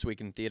opening this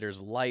week in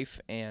theaters, Life,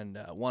 and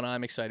one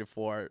I'm excited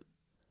for,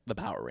 The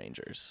Power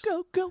Rangers.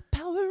 Go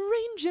Power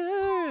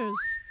Rangers!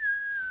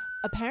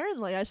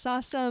 Apparently, I saw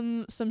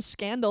some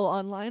scandal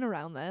online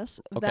around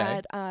this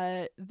Okay.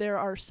 that there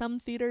are some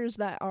theaters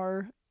that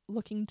are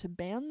looking to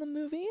ban the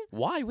movie.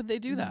 Why would they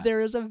do that?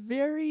 There is a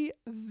very,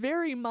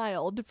 very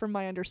mild, from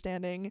my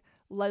understanding,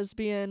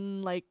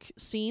 lesbian like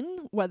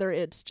scene, whether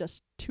it's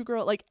just two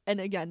girls, like, and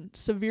again,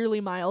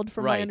 severely mild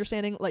from my Right.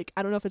 understanding. Like,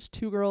 I don't know if it's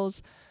two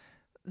girls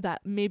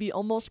that maybe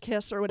almost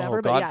kiss or whatever,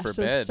 Oh, but God yeah, so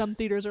forbid. some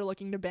theaters are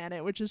looking to ban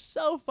it, which is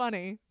so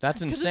funny. That's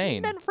 'Cause insane.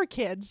 It's meant for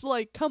kids.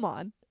 Like, come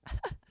on.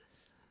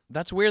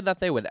 That's weird that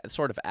they would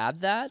sort of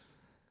add that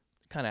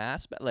kind of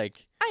aspect.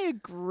 Like, I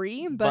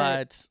agree,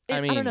 but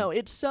I mean, I don't know.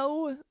 It's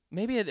so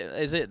maybe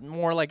is it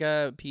more like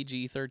a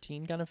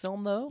PG-13 kind of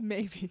film though?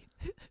 maybe,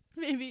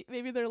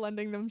 maybe they're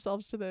lending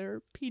themselves to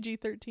their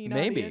PG-13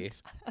 Maybe,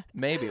 audience.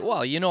 maybe.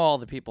 Well, you know, all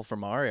the people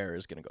from our area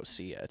is gonna go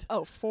see it.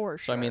 Oh, for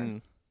So sure. I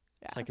mean,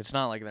 it's Yeah. like it's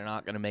not like they're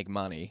not gonna make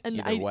money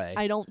And either way.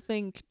 I don't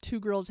think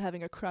two girls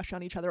having a crush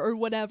on each other or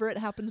whatever it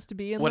happens to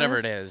be in Whatever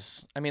it this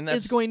is. I mean,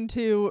 that's is going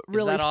to is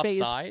really that phase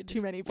offside?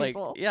 too many Like,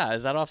 people. yeah,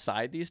 is that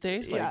offside these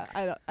days? Like,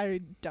 Yeah, I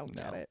don't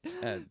no, get it.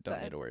 don't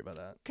But need to worry about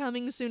that.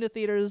 coming soon to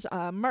theaters,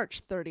 March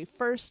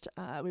 31st,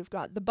 we've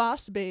got The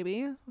Boss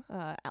Baby.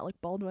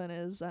 Alec Baldwin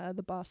is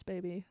the Boss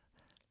Baby.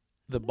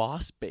 The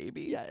Boss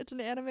Baby. Yeah, it's an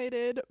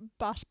animated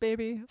Boss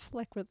Baby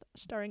flick with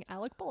starring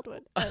Alec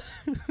Baldwin as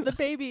the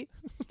baby,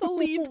 the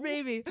lead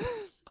baby.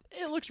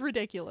 It looks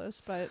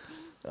ridiculous, but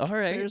All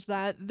right. there's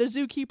that. The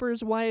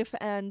Zookeeper's Wife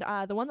and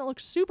the one that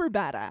looks super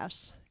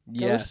badass,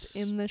 Yes. Ghost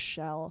in the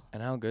Shell.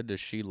 And how good does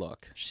she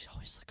look? She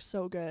always looks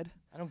so good.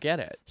 I don't get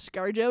it.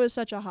 ScarJo is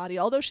such a hottie,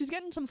 although she's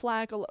getting some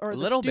flack, or the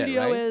little bit,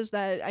 studio right? is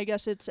that I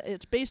guess it's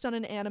based on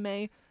an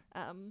anime,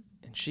 And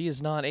she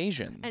is not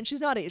Asian. and she's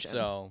not Asian,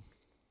 So,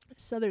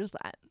 so there's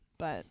that.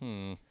 But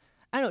hmm.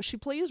 I don't know, she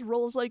plays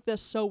roles like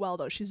this so well,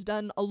 though. She's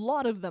done a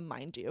lot of them,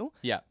 mind you,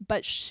 Yeah,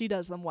 but she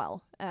does them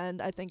well,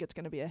 and I think it's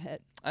going to be a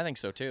hit. I think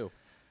so too.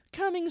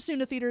 Coming soon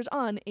to theaters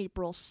on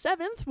April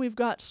 7th, we've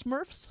got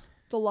Smurfs: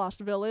 The Lost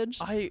Village.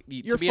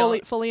 You're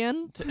fully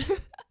in?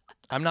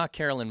 I'm not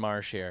Carolyn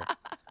Marsh here.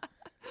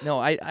 No,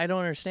 I don't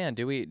understand.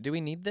 Do we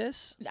need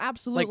this?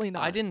 Absolutely Like,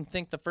 not. I didn't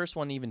think the first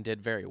one even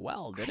did very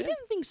well, did I it?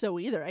 didn't think so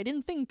either. I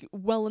didn't think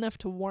well enough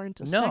to warrant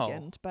a No,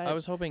 second. But I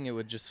was hoping it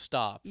would just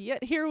stop.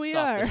 yet here we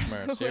Stop are. the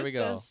Smurfs. Here we with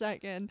go. the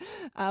second.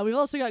 We've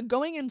also got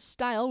Going in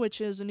Style,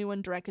 which is a new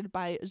one directed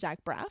by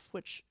Zach Braff,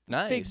 which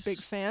Nice. big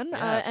fan. Yeah,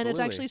 and it's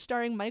absolutely. actually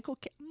starring Michael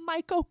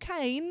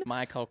Caine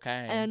Michael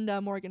Caine.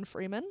 and Morgan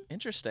Freeman.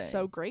 Interesting.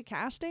 So great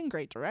casting,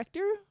 great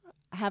director.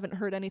 I haven't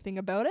heard anything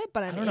about it,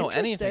 but I'm I don't know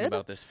anything interested.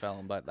 about this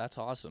film, but that's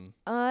awesome.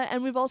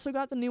 And we've also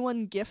got the new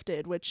one,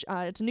 Gifted, which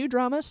it's a new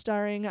drama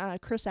starring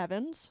Chris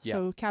Evans, Yeah.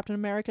 so Captain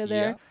America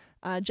there,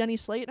 Jenny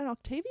Slate, and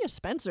Octavia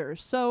Spencer.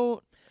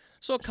 So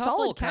So a Solid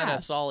couple kind of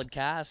cast. solid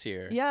casts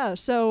here. yeah,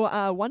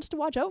 so ones to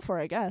watch out for,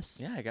 I guess.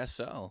 Yeah, I guess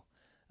so.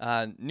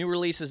 New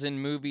releases in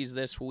movies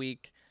this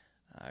week.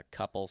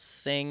 Couple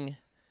Sing.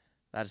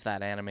 That's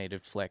that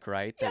animated flick,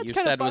 right? Yeah, That it's you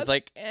kinda said was fun.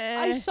 like,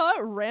 I saw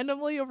it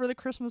randomly over the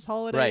Christmas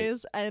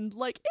holidays, and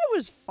like it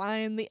was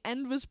fine. The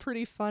end was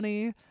pretty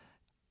funny.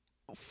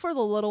 For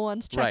the little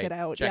ones, check right, it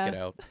out. Check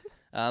yeah. it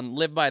out.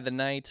 Live by the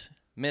Night.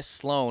 Miss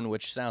Sloane,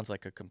 which sounds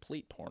like a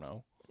complete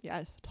porno. Yeah,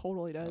 it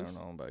totally I does.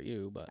 don't know about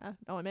you, but Yeah,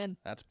 no, I'm in.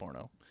 that's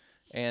porno.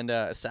 And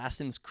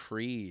Assassin's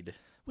Creed.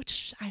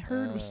 Which I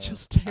heard was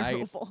just I-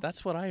 terrible.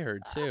 that's what I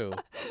heard too.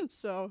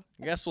 So,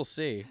 I guess we'll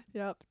see.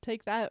 yep,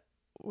 take that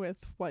with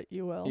what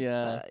you will.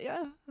 Yeah.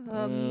 Yeah.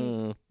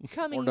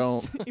 Coming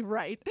don't.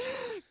 right.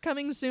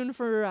 Coming soon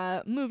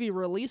for movie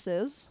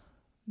releases.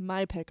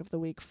 My pick of the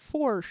week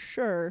for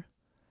sure.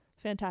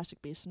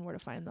 Fantastic Beasts and Where to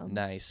Find Them.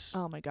 Nice.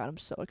 Oh my god, I'm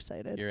so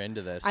excited. You're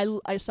into this.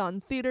 I saw it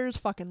in theaters,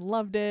 fucking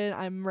loved it.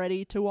 I'm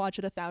ready to watch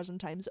it 1,000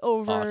 times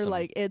over. Awesome.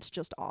 Like, it's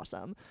just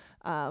awesome.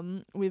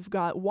 We've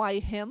got Why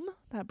Him,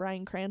 that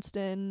Bryan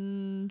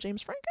Cranston,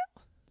 James Franco,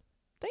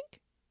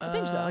 I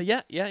think so.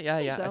 Yeah.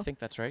 so. I think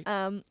that's right.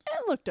 It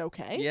looked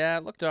okay. Yeah,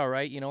 it looked all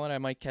right. You know what? I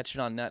might catch it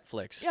on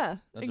Netflix. Yeah,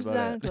 That's about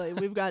it. exactly.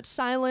 We've got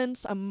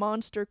Silence, A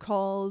Monster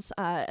Calls,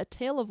 A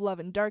Tale of Love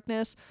and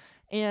Darkness,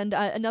 and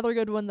another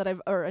one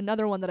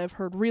that I've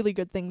heard really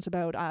good things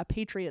about,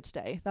 Patriots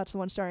Day. That's the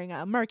one starring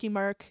Marky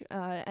Mark,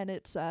 and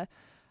it's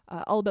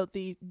all about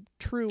the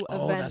true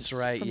Oh, events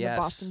that's right, from yes.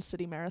 the Boston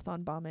City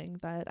Marathon bombing.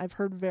 That I've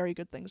heard very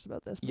good things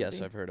about this movie.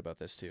 Yes, I've heard about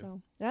this too.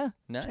 So yeah,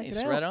 check Nice.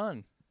 it out. Right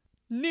on.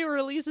 New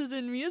releases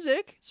in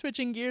music.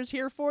 Switching gears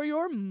here for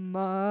your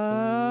March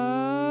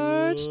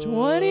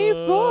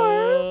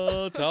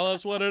 24th. Tell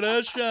us what it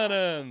is,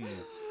 Shannon.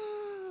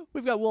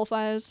 We've got Wolf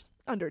Eyes,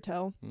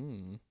 Undertow.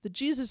 Mm. The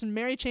Jesus and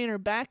Mary Chain are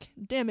back.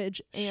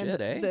 Damage and Shit,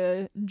 eh?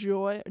 the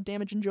Joy.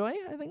 Damage and Joy,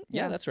 I think.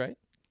 Yeah, that's right.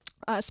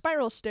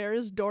 Spiral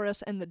Stairs,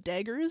 Doris and the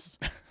Daggers.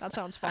 That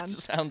sounds fun. That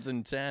sounds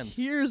intense.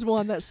 Here's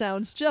one that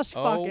sounds just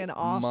fucking Oh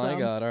awesome. my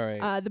god! All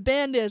right. The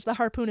band is The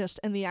Harpoonist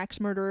and the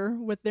Axe Murderer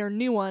with their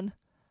new one,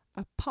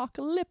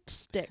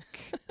 Apocalyptic.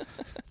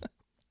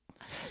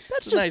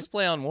 That's a nice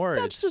play on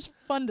words. That's just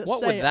fun to what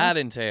say. would that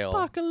entail?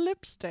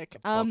 Apocalyptic.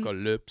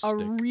 Apocalyptic. A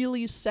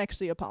really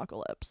sexy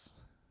apocalypse.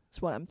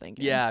 That's what I'm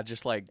thinking. Yeah,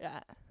 just like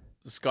Yeah.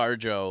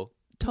 ScarJo,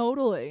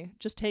 Totally.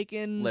 Just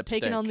taking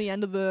Lipstick. on the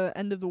end of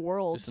the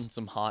world. just in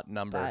some hot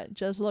number. But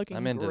just looking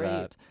I'm into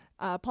great.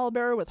 Paul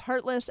Bearer with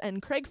Heartless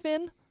and Craig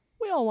Finn.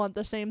 We all want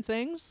the same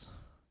things.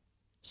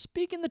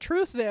 Speaking the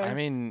truth there. I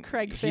mean,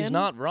 Craig he's Finn.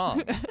 not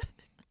wrong.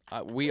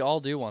 We all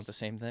do want the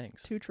same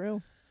things. Too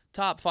true.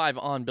 Top 5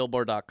 on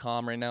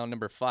Billboard.com right now.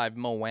 Number 5,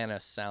 Moana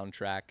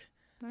soundtrack.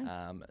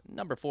 Nice.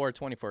 Number 4,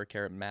 24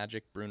 Karat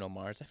Magic, Bruno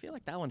Mars. I feel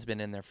like that one's been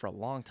in there for a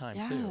long time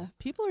Yeah. too.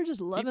 People are just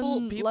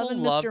loving People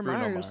loving love Mr. Bruno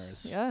Mars.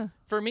 Mars. Yeah.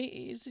 For me,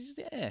 he's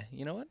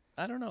you know what?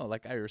 I don't know.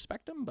 Like I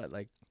respect him, but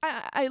like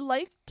I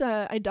liked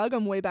I dug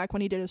him way back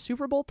when he did a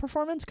Super Bowl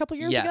performance a couple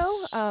years yes,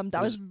 ago. That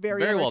it was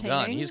very well done.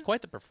 entertaining. He's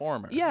quite the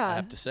performer. Yeah. I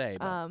have to say.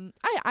 But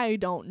I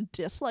don't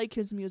dislike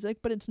his music,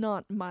 but it's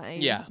not my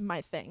Yeah.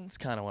 my thing. it's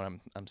kind of what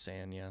I'm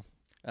saying. Yeah.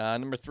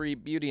 Number 3,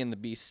 Beauty and the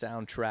Beast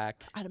soundtrack.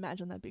 I'd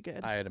imagine that'd be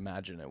good. I'd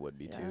imagine it would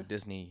be too. Yeah.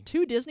 Disney.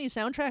 2 Disney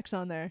soundtracks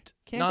on there.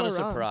 Can't Not go a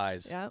wrong.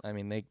 surprise. Yeah. I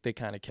mean, they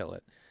kind of kill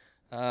it.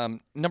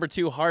 Number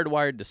 2,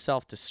 Hardwired to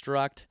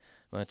Self-Destruct,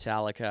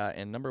 Metallica,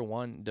 and number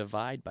 1,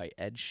 Divide by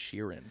Ed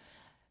Sheeran.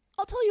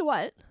 I'll tell you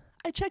what.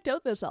 I checked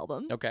out this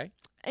album, Okay.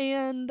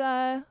 and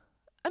I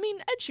mean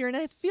Ed Sheeran.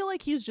 I feel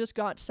like he's just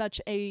got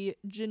such a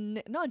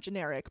not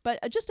generic, but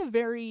just a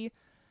very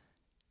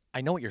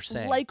I know what you're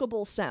saying.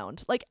 likable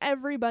sound. Like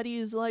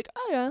everybody's like,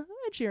 oh yeah,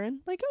 Ed Sheeran.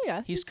 Like, oh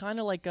yeah, he's kind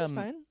of like he's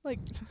fine. Like,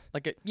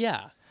 like a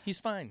yeah. He's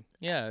fine.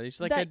 Yeah, he's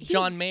like That a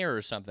John Mayer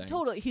or something.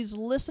 Totally. He's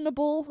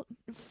listenable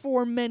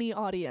for many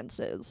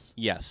audiences,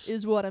 Yes.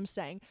 is what I'm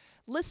saying.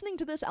 Listening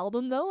to this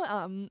album, though,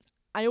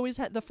 I always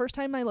the first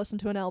time I listen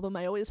to an album,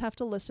 I always have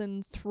to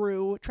listen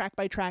through track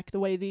by track the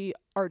way the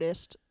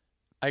artist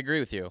I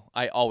agree with you.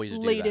 I always do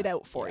laid that. it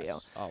out for Yes,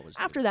 you. Always.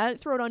 do. After that,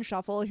 throw it on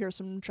shuffle. Here's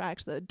some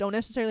tracks that don't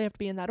necessarily have to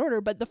be in that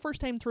order, but the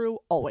first time through,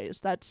 always.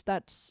 That's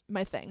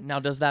my thing. Now,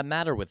 does that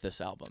matter with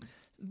this album?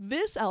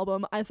 This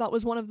album I thought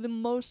was one of the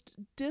most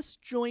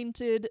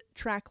disjointed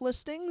track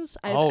listings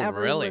I've Oh,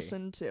 ever really?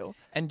 listened to.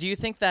 And do you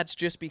think that's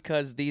just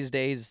because these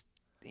days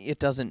it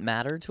doesn't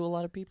matter to a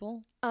lot of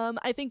people?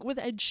 I think with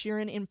Ed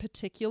Sheeran in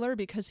particular,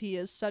 because he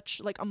is such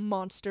like a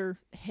monster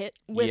hit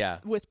with Yeah.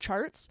 with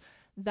charts,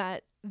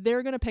 that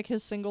they're gonna pick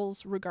his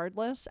singles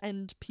regardless,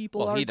 and people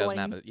Well, are he doesn't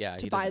going have a- yeah,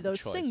 to he buy doesn't have a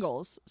those choice.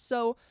 singles.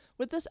 So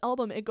with this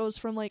album, it goes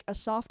from like a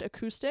soft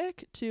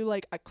acoustic to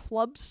like a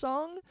club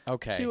song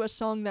Okay. to a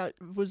song that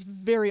was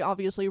very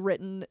obviously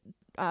written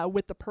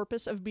with the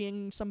purpose of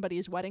being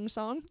somebody's wedding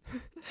song.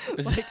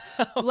 okay.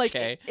 Like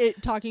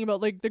it talking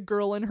about like the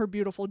girl in her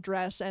beautiful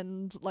dress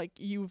and like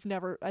you've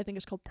never, I think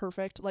it's called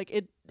Perfect. Like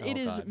it Oh,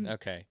 is God.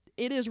 Okay.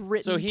 it is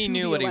written So he to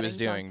knew be what a he was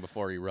wedding song. doing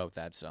before he wrote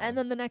that song. And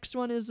then the next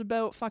one is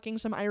about fucking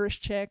some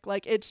Irish chick.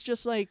 Like it's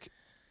just like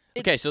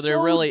it's Okay, so there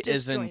really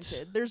disjointed.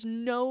 isn't- There's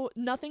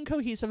nothing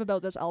cohesive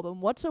about this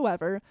album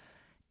whatsoever.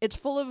 It's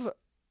full of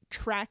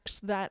tracks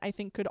that I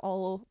think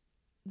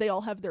they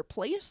all have their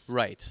place,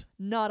 right.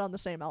 not on the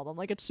same album.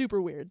 Like it's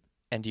super weird.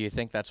 And do you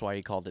think that's why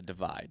he called it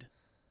Divide?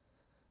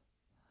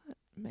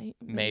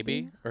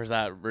 Maybe. Or is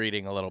that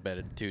reading a little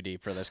bit too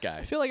deep for this I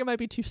guy? feel like it might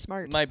be too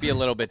smart. Might be a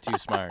little bit too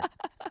smart.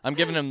 I'm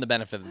giving him the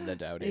benefit of the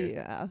doubt here.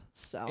 Yeah.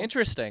 So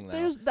Interesting,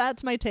 though.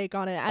 that's my take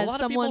on it. A As lot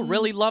someone, of people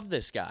really love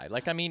this guy.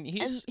 Like, I mean,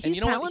 he's And he's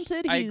you know what?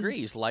 talented, I agree.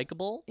 he's- He's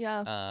likable.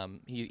 Yeah.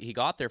 He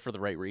got there for the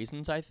right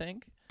reasons, I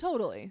think.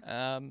 totally.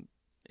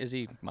 Is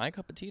he my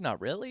cup of tea?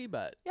 Not really,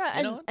 but Yeah,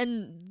 you know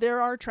and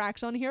there are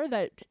tracks on here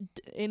that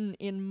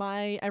in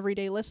my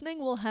everyday listening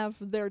will have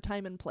their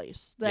time and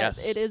place. That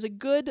Yes. it is a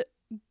good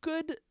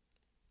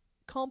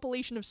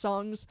compilation of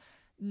songs,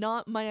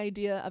 not my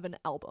idea of an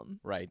album.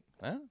 right.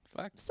 Well,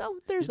 fuck. So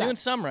there's He's that. doing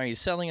some right. He's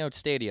selling out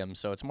stadiums,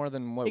 so it's more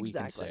than what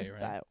exactly. we can say, right?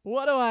 That.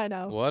 What do I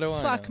know? What do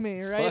I Fuck know?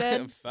 me, right,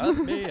 Ed? Fuck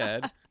me,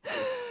 Ed.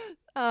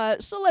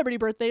 Celebrity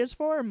birthdays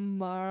for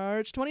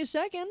March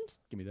 22nd.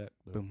 Give me that.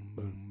 Boom,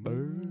 boom,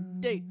 boom.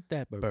 Date.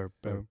 That burr,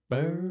 burr,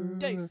 burr.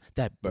 Date.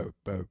 That burr,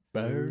 burr,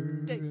 burr.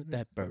 Date.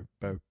 That burr,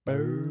 burr,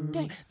 burr.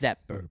 Date.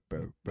 That burr,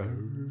 burr, burr.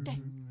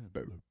 Date.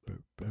 Burr, burr,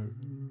 burr.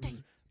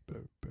 Date.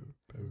 Burr, burr,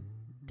 burr.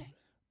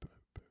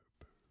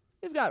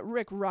 We've got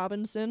Rick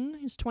Robinson.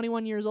 He's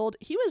 21 years old.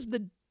 He was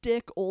the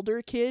dick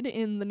older kid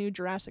in the new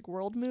Jurassic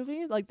World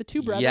movie, like the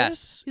two brothers.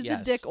 Yes, He's yes.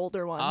 the dick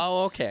older one.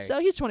 Oh, okay. So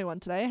he's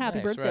 21 today. Happy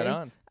Nice, birthday.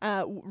 right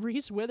on.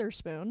 Reese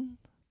Witherspoon.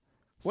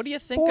 What do you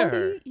think 40 of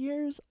her?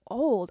 years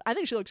old. I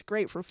think she looks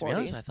great for To be 40.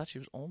 honest, I thought she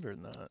was older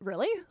than that.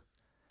 Really?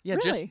 Yeah,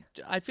 Really?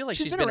 just I feel like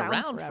she's been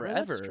around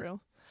forever. That's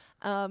true.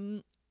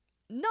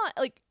 Not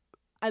like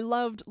I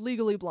loved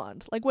Legally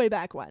Blonde, like way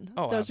back when.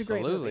 Oh, that was a great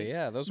absolutely. movie.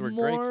 Yeah, those were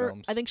More, great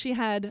films. I think she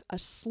had a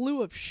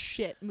slew of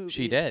shit movies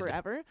She did.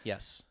 forever.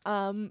 Yes.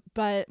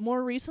 But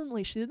more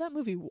recently, she did that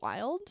movie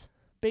Wild,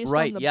 based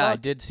Right, on the yeah, I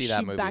book. did see that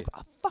She movie. I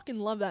fucking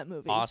love that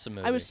movie. Awesome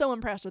movie. I was so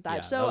impressed with that.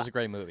 Yeah, so that was a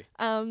great movie.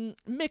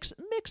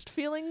 mixed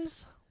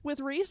feelings with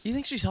Reese. You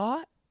think she's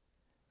hot?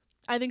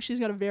 I think she's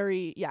got a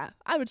very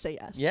I would say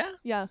yes. Yeah?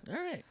 Yeah. All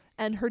right.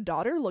 And her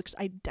daughter looks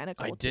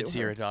identical. I did to see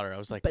her daughter. I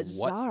was like,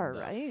 Bizarre, what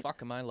the right?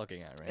 fuck am I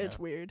looking at right It's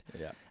now? weird.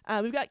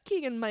 Yeah. We've got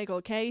Keegan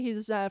Michael Kay.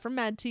 He's from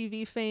Mad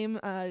TV fame.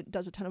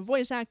 Does a ton of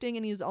voice acting,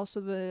 and he's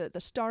also the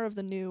star of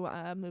the new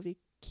movie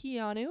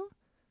Keanu.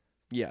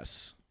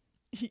 Yes.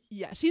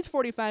 Yes, he's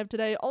 45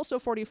 today. Also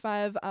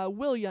 45,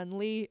 Will Yun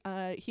Lee.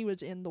 He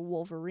was in The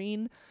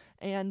Wolverine.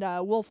 And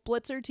Wolf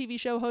Blitzer, TV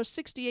show host,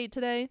 68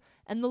 today.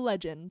 And the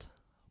legend,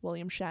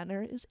 William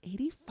Shatner, is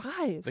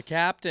 85. The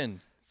captain.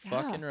 Yeah.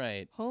 Fucking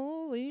right.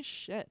 Holy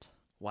shit.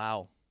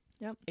 Wow.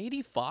 Yep.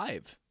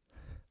 85.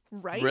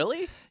 Right?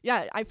 Really?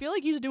 Yeah, I feel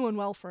like he's doing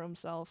well for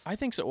himself. I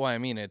think so. Well, I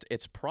mean,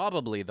 it's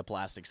probably the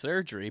plastic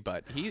surgery,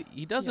 but he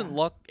doesn't Yeah.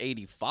 look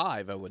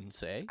 85, I wouldn't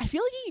say. I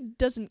feel like he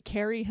doesn't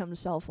carry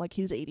himself like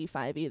he's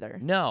 85 either.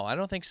 No, I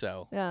don't think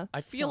so. Yeah.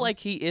 I feel so- like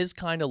he is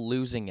kind of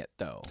losing it,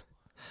 though.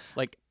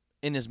 Like,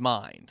 in his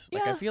mind.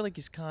 Like, I Yeah. feel like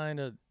he's kind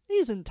of...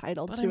 He's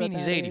entitled But to I mean, at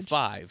he's that age,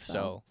 85,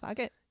 so... fuck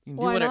it. You can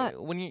do Why whatever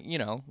not?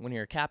 when when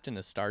you're a captain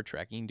of Star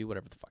Trek, you can do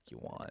whatever the fuck you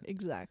want.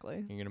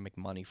 Exactly. You're gonna make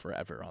money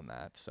forever on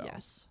that. So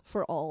Yes,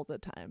 for all the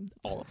time.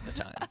 all of the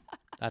time.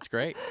 That's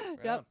great. Right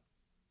Yep. on.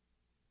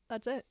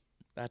 That's it.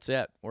 That's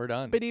it. We're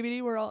done.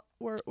 BDBD,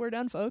 we're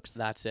done, folks.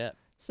 That's it.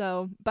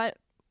 So, but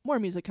more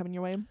music coming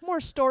your way,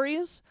 more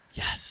stories.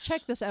 Yes.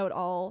 Check this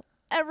out.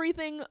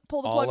 Everything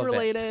Pull the All Plug of it.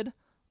 related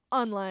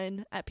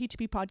online at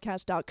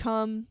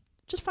p2ppodcast.com.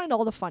 Just find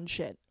all the fun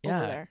shit over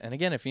Yeah. there. And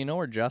again, if you know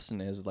where Justin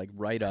is, like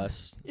write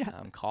us,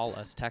 Yeah. call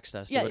us, text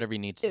us, Yeah, do whatever you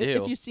need to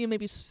If do. you see him,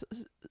 maybe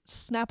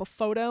snap a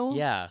photo.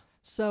 Yeah.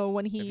 So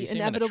when Have he you seen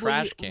him in a inevitably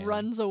trash can?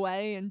 runs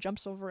away and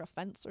jumps over a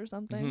fence or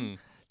something,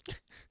 Mhm.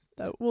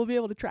 that we'll be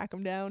able to track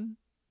him down.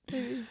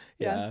 Maybe.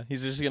 Yeah.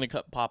 He's just gonna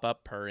pop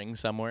up purring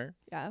somewhere.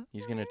 Yeah.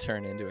 He's gonna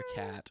turn into a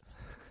cat.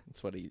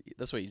 That's what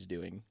he's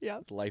doing. Yeah.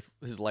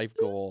 His life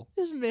goal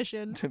His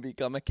mission. to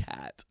become a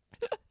cat.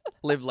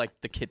 Live like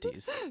the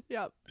kitties.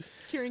 Yep.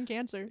 Curing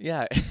cancer.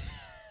 Yeah.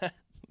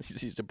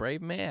 He's a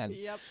brave man.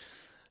 Yep.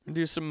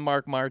 Do some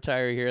Mark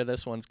Martyr here.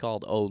 This one's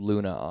called Oh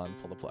Luna on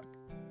Pull the Plug.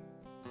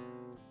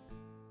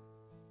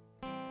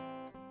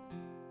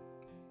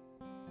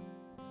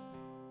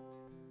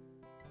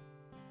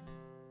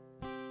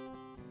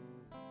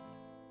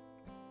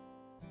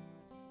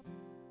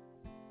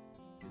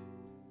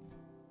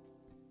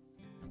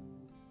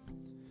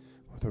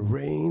 The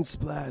rain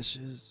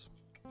splashes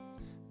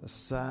the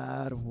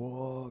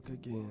sidewalk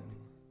again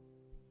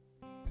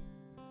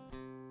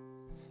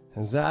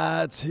as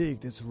I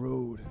take this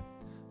road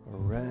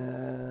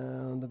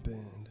around the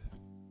bend.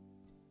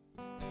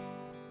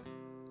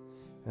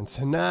 And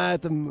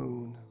tonight the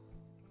moon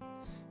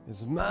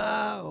is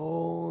my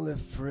only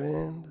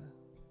friend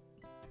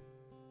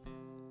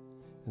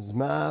as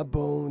my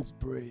bones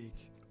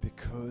break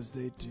because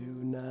they do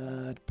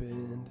not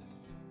bend.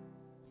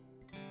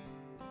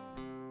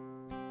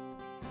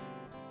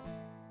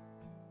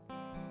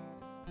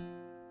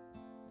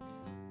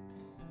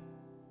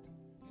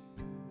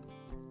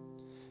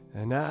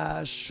 And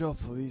I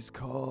shuffle these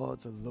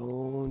cards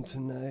alone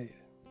tonight,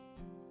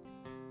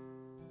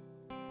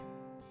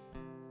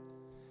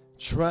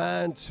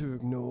 trying to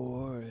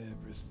ignore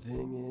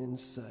everything in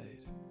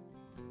sight,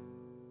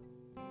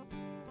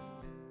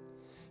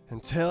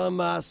 and telling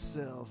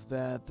myself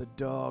that the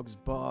dogs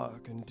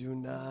bark and do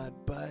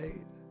not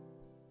bite,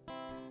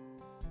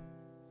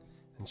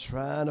 and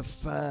trying to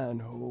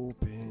find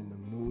hope in the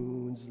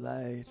moon's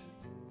light.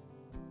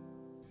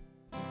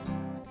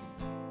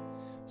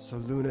 So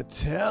Luna,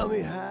 tell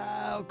me,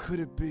 how could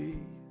it be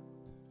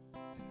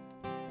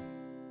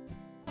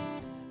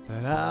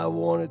that I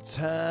wanted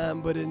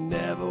time but it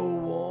never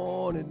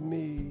wanted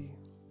me?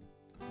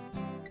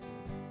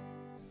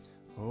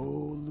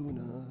 Oh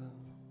Luna,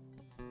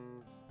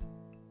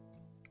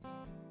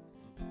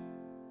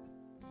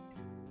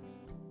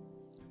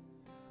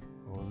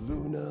 oh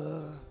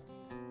Luna,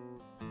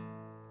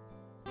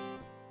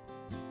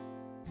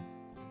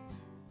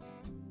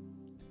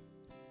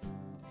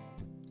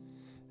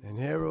 and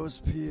arrows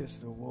pierce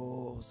the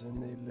walls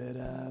and they let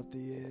out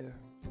the air.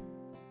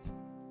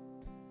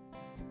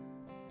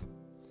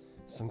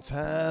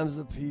 Sometimes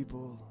the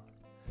people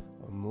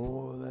are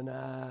more than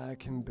I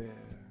can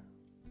bear.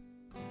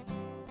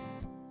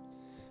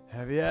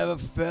 Have you ever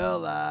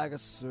felt like a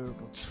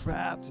circle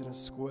trapped in a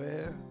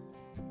square?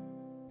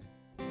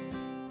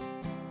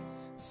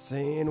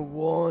 Saying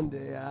one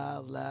day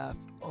I'll laugh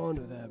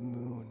under that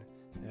moon,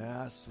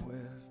 yeah, I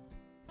swear.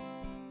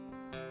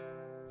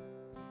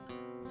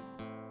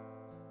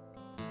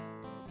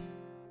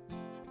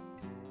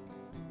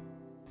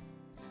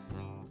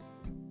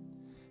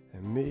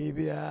 And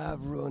maybe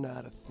I've run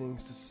out of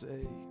things to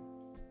say,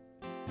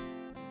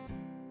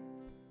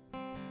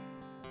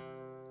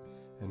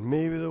 and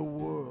maybe the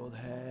world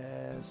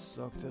has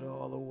sucked it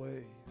all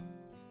away.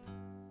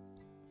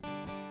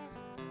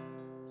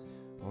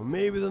 Or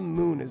maybe the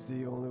moon is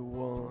the only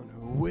one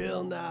who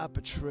will not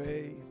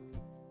betray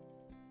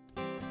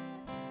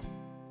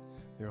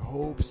your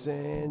hopes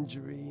and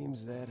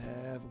dreams that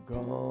have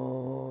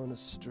gone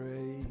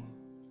astray.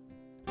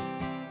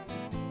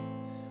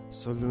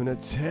 So Luna,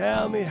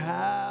 tell me,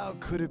 how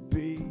could it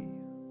be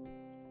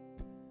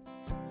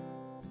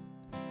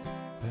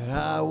that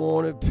I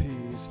wanted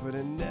peace but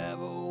it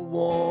never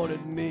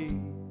wanted me?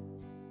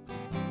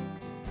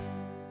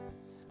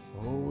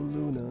 Oh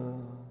Luna,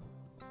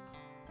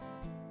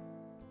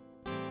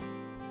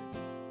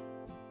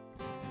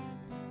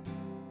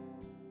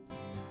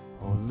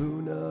 oh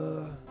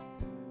Luna,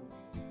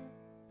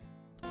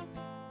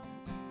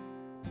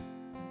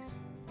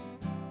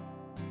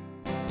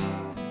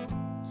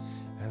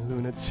 and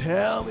Luna,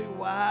 tell me,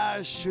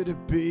 why should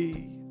it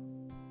be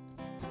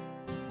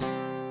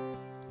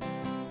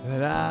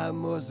that I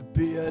must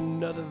be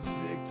another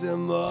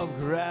victim of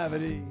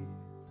gravity?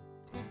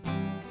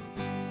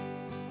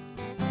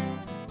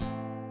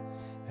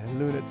 And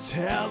Luna,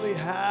 tell me,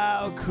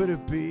 how could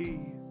it be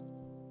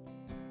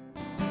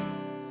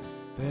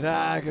that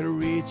I can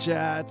reach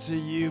out to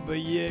you, but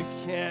you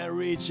can't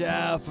reach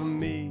out for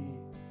me?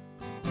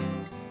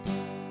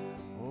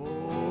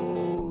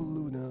 Oh,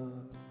 Luna.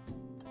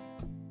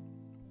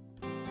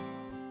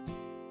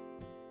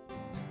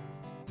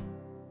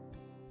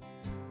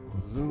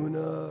 Oh,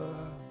 Luna.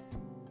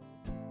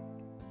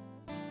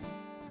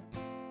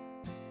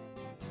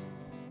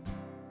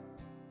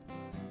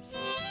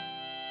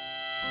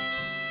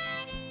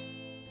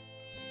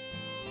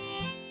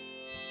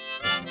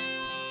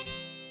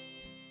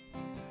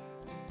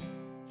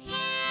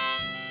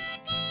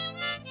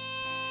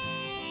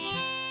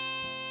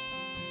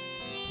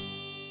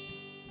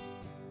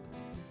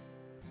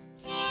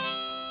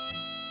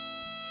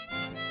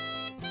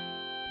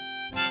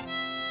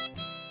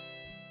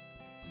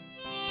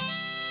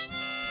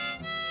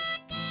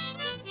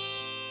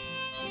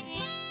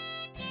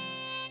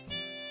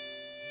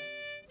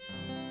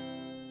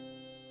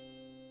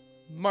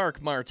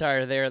 Mark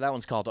Martyr there. That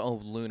one's called Oh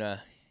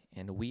Luna.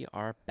 And we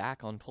are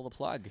back on Pull the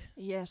Plug.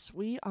 Yes,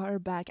 we are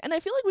back. And I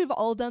feel like we've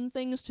all done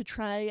things to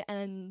try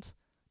and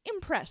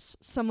impress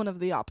someone of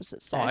the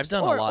opposite sex. Oh, I've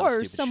done a or, lot of or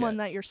stupid someone shit.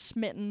 that you're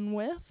smitten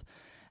with.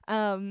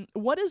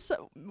 What is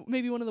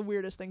maybe one of the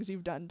weirdest things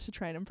you've done to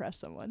try and impress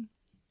someone?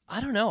 I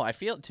don't know.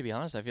 To be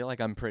honest, I feel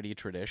like I'm pretty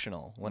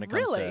traditional when it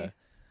comes Really? to.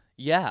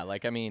 Yeah,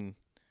 like I mean,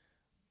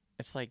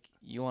 it's like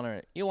you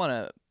wanna.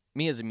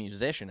 Me as a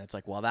musician, it's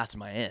like, well, that's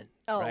my end,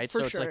 Oh, right? for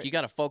So it's sure. like you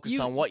got to focus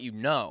You- on what you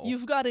know.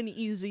 You've got an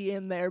easy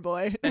in there,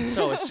 boy. And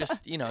so it's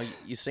just,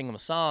 you sing them a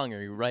song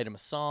or you write them a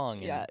song.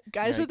 And, Yeah,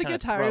 guys you with the kinda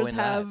throw guitars in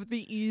that. have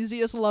the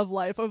easiest love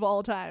life of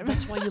all time.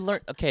 That's why you learn.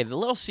 Okay, the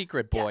little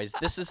secret, boys.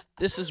 This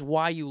is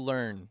why you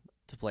learn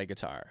to play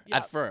guitar Yeah.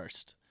 at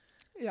first,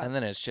 Yeah. and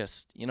then it's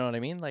just, you know what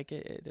I mean? Like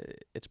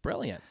it's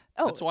brilliant.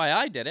 Oh. That's why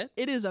I did it.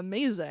 It is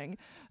amazing.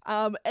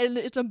 And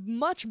it's a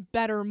much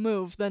better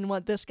move than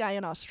what this guy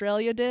in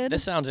Australia did.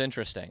 This sounds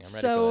interesting. I'm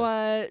ready so, for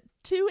this.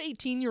 two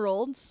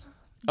 18-year-olds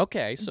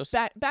Okay, so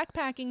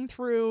backpacking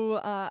through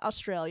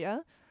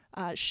Australia.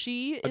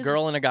 She a is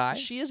girl and a guy.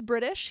 She is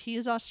British. He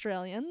is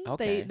Australian.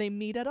 Okay. They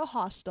meet at a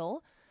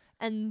hostel,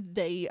 and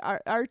they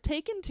are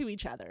taken to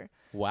each other.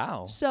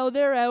 Wow. So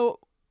they're out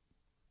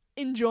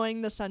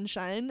enjoying the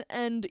sunshine,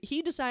 and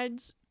he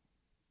decides,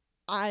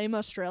 I'm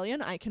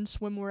Australian. I can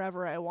swim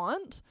wherever I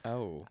want.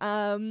 Oh.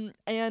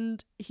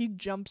 And he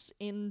jumps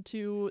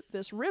into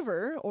this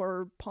river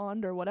or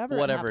pond or whatever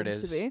Whatever it it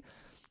happens is. to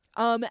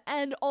be.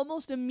 And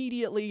almost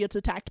immediately gets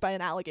attacked by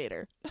an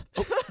alligator.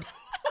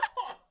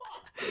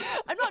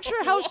 I'm not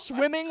sure how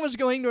swimming was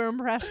going to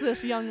impress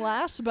this young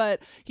lass,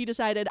 but he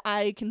decided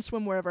I can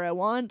swim wherever I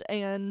want.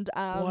 And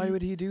Why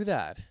would he do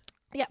that?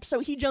 yeah, so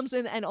he jumps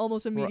in and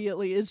almost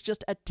immediately is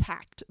just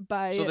attacked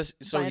by,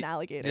 by an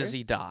alligator. Does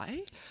he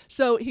die?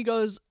 So he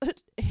goes,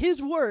 his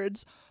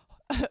words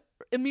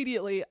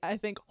immediately, I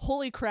think,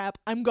 holy crap,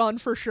 I'm gone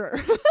for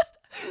sure.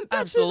 That's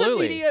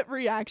Absolutely. his immediate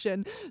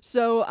reaction.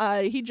 So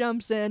he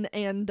jumps in,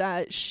 and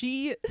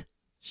she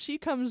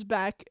comes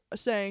back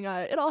saying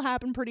it all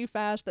happened pretty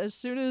fast.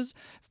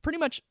 Pretty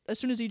much as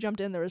soon as he jumped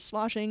in, there was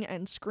sloshing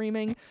and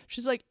screaming.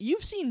 She's like,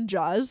 "You've seen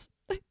Jaws."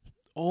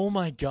 Oh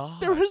my god.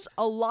 There was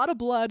a lot of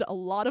blood, a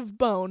lot of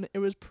bone. It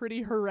was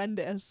pretty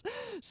horrendous.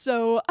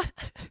 So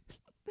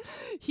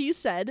he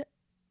said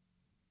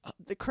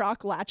the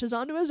croc latches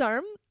onto his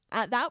arm.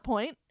 At that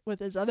point, with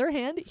his other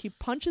hand, he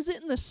punches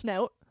it in the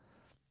snout.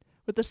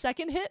 With the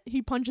second hit,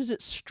 he punches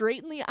it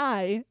straight in the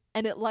eye,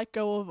 and it let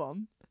go of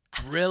him.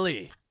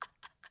 Really?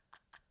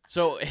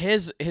 So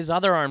his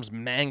other arm's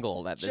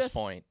mangled at this Just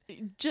point,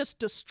 Just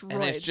destroyed.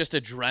 and it's just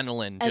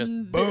adrenaline, and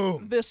just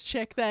boom. This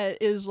chick that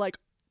is like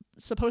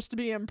supposed to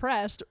be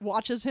impressed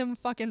watches him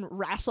fucking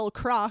wrestle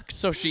crocs.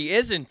 So she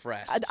is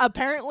impressed.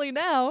 Apparently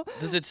now.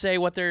 Does it say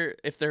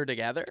if they're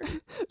together?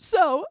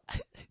 So,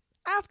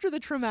 after the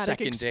traumatic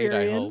Second date,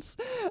 I hope.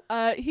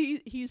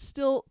 experience, he's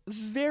still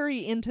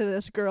very into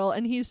this girl,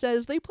 and he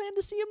says they plan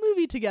to see a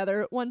movie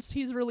together once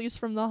he's released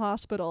from the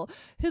hospital.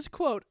 His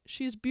quote,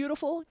 "She's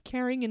beautiful,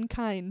 caring, and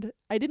kind.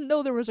 I didn't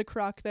know there was a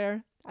croc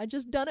there. I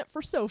just done it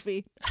for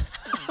Sophie."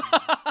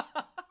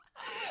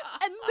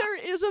 And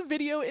there is a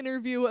video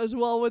interview as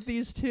well with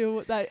these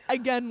two that,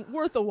 again,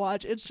 worth a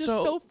watch. It's just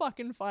So, so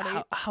fucking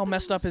funny. How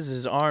messed up is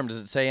his arm? Does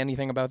it say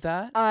anything about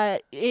that?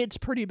 It's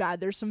pretty bad.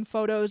 There's some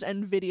photos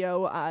and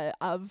video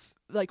of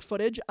like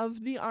footage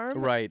of the arm.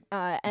 Right.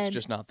 And It's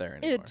just not there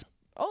anymore.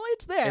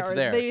 it's there. It's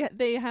there.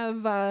 They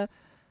have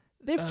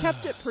they've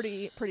kept it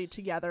pretty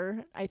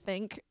together, I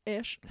think,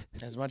 ish.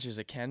 As much as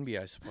it can be,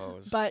 I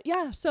suppose. But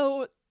yeah,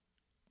 so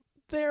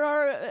there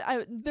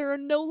are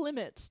no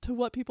limits to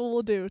what people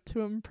will do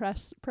to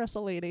impress a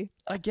lady.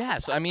 I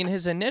guess. I mean,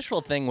 his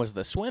initial thing was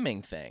the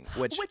swimming thing,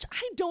 which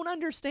I don't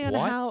understand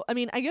What? how. I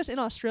mean, I guess in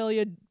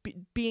Australia,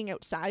 being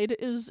outside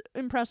is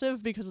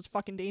impressive because it's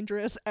fucking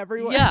dangerous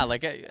everywhere. yeah,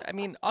 like I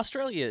mean,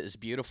 Australia is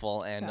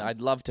beautiful, and Yeah.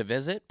 I'd love to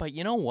visit. But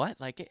you know what?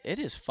 Like, it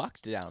is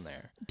fucked down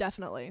there.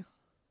 Definitely.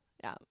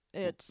 Yeah,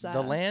 it's The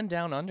land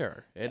down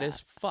under, it is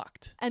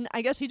fucked. And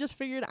I guess he just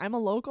figured I'm a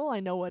local. I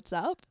know what's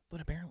up.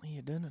 But apparently,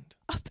 you didn't.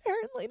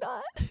 Apparently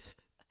not.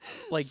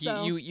 Like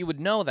So- you would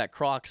know that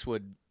crocs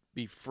would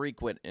be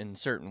frequent in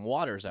certain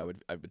waters. I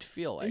would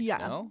feel like yeah.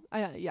 no?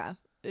 Yeah.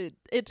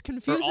 It's For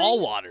confusing. all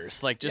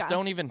waters, like just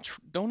Yeah.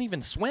 don't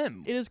even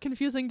swim. It is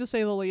confusing to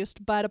say the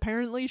least, but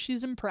apparently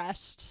she's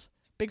impressed.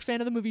 Big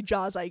fan of the movie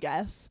Jaws, I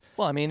guess.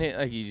 Well, I mean,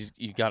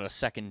 you got a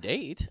second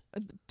date.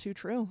 Too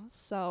true.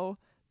 So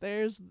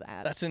there's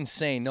that. That's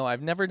insane. No,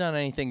 I've never done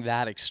anything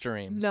that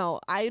extreme. No,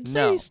 I'd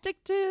say No.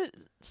 stick to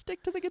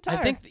the guitar.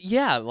 I think,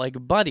 yeah,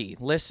 like, buddy,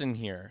 listen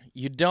here.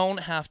 You don't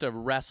have to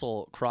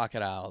wrestle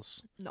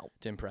crocodiles No.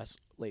 to impress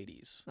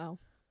ladies. No.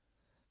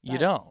 You That-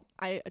 don't.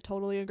 I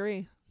totally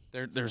agree.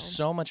 There's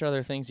so much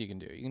other things you can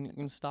do. You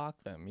can stalk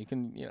them. You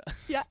can, Yeah,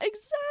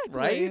 exactly.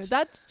 Right?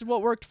 That's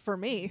what worked for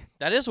me.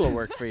 that is what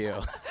worked for you.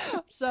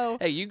 So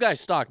Hey, you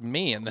guys stalked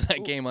me, and then I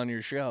came on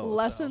your show. so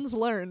lessons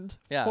learned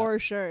Yeah. for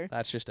sure.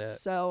 That's just it.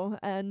 So,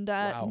 and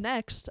Wow.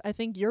 next, I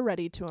think you're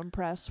ready to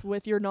impress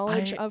with your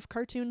knowledge of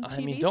cartoon TV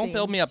I mean, don't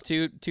build me up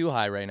themes. too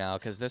high right now,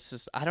 because this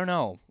is, I don't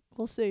know.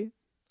 We'll see.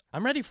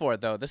 I'm ready for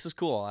it, though. This is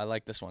cool. I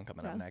like this one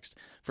coming up next.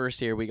 First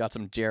here, we got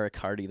some Jarek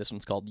Hardy. This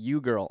one's called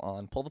You Girl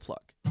on Pull the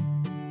Plug.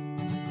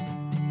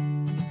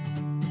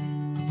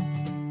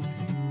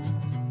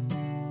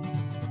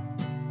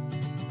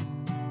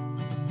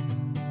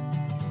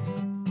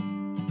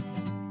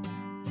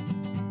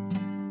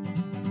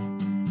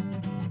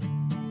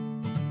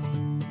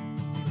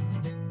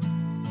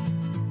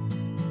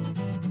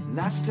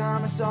 Last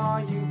time I saw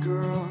you,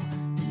 girl,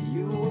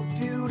 you were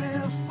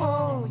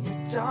beautiful.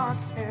 Your dark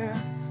hair,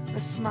 a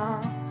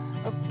smile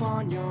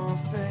upon your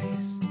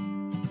face.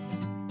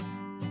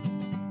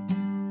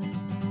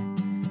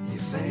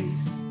 Your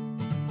face,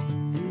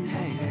 and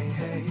hey, hey,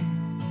 hey.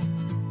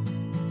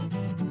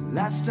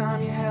 Last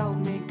time you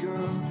held me,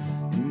 girl,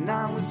 and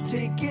I was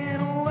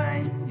taken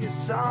away. Your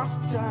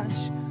soft touch,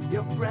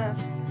 your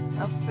breath,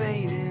 a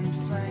fading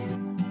flame.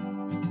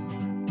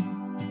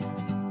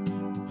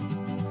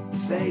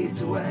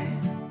 Fades away,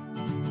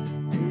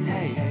 and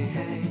hey, hey,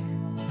 hey.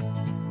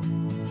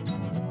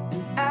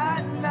 And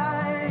at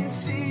night,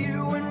 see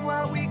you and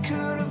what we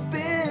could have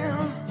been.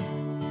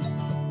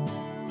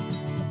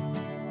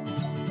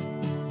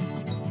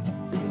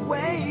 And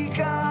wake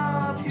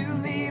up, you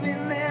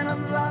leaving, then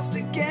I'm lost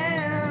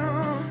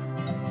again.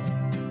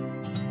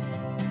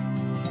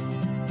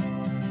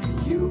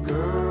 You,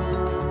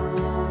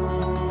 girl,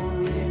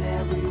 in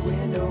every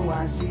window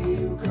I see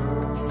you,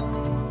 girl.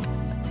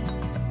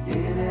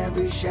 In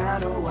every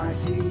shadow I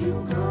see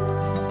you,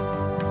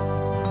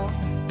 girl.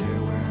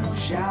 There were no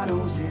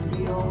shadows in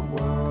the old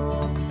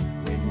world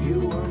when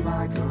you were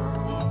my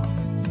girl.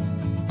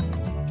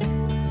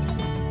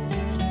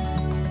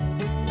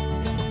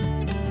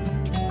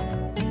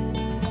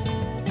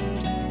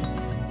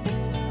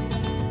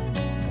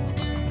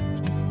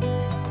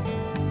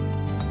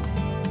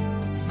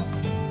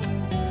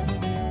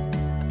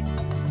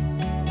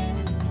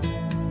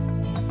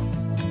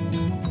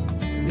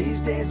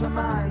 These days my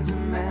mind's a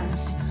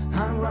mess.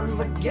 I run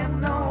but get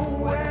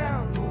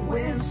nowhere. The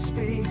wind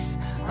speaks.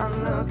 I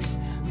look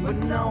but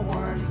no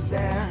one's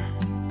there.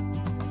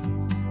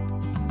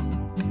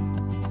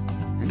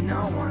 And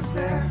no one's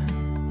there.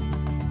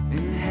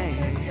 And hey,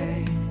 hey,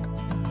 hey.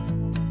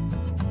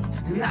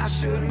 And I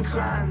shouldn't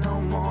cry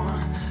no more.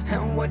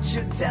 And what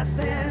your death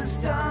has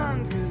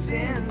done, 'cause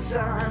in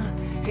time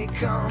it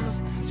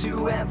comes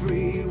to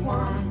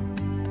everyone.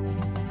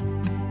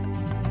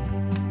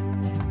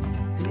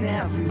 And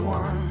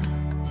everyone,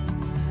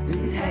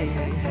 and hey,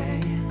 hey,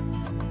 hey.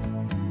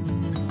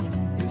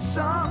 And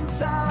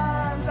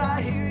sometimes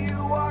I hear you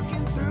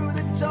walking through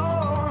the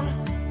door.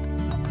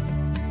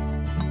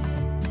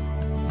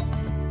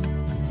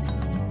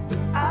 But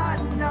I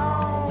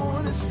know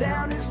the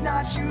sound is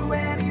not you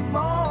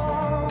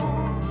anymore.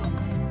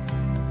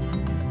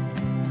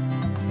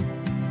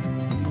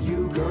 And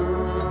you,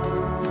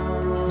 girl,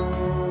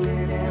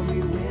 in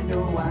every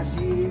window I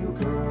see you,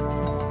 girl.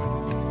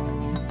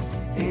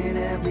 In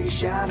every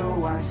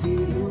shadow I see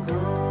you,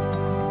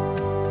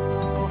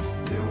 girl.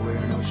 There were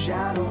no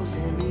shadows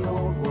in the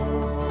old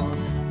world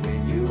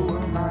when you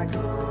were my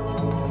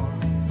girl.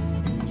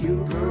 And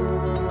you,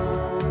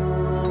 girl,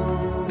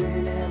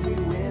 in every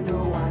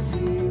window I see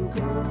you,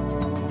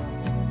 girl.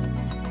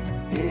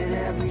 In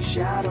every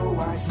shadow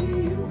I see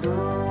you,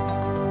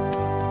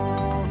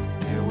 girl.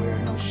 There were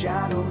no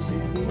shadows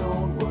in the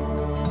old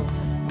world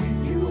when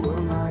you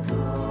were my girl.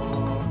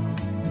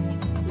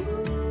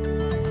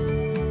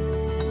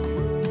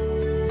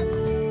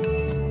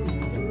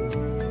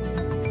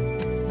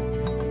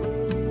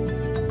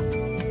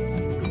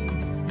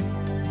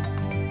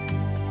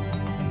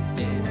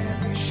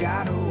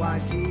 Shadow, I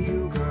see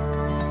you,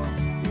 girl.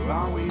 You're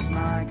always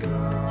my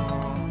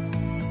girl.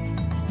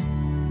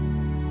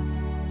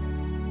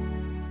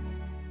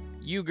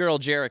 You Girl,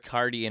 Jarek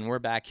Hardy, and we're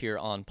back here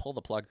on Pull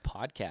the Plug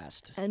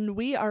podcast. And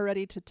we are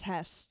ready to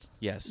test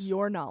Yes.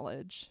 your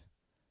knowledge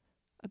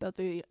about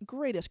the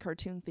greatest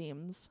cartoon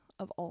themes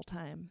of all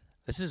time.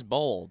 This is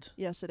bold.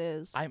 Yes, it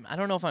is. I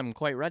don't know if I'm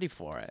quite ready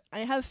for it. I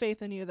have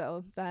faith in you,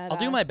 though, that I'll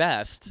do my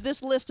best.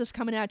 this list is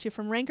coming at you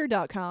from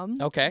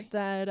Ranker.com. Okay.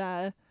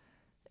 That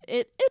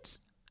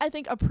it's I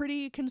think a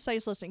pretty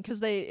concise listing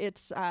because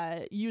it's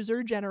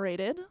user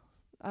generated.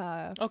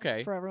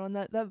 Okay. For everyone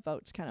that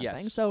votes, kind of Yes.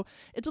 thing. So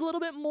it's a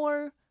little bit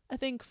more, I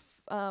think,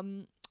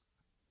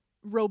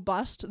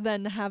 robust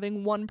than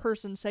having one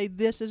person say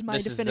this is my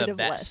This definitive is the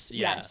best. list.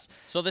 Yeah. Yes.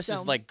 So this is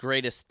So- like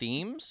greatest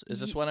themes? Is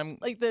this what I'm...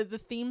 Like the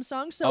theme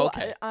song. So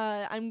Okay.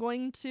 I'm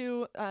going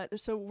to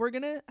so we're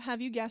gonna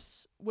have you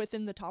guess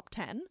within the top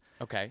 10.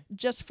 Okay.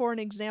 Just for an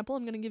example,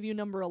 I'm gonna give you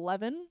number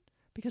 11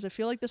 because I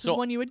feel like this So is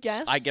one you would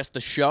guess. I guess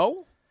the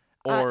show?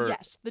 Or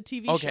yes, the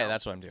TV show. okay,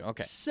 that's what I'm doing.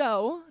 Okay.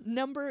 So,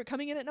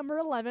 coming in at number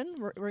 11,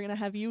 we're going to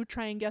have you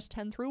try and guess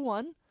 10 through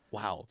 1,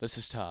 Wow, this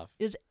is tough.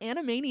 is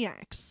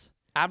Animaniacs.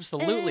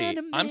 Absolutely.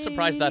 I'm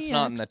surprised that's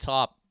not in the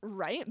top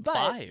Right? But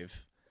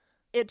 5.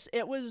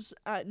 it was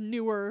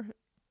newer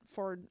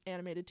for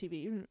animated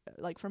TV,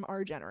 like from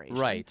our generation.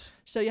 Right.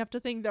 So you have to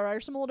think there are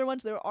some older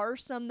ones. There are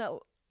some that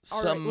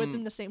are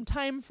within the same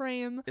time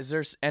frame. Is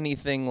there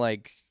anything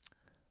like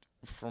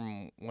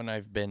from when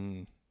I've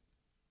been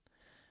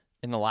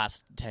in the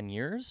last 10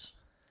 years?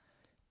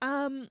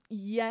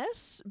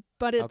 Yes,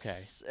 but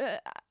it's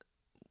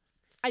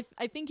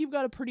I think you've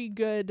got a pretty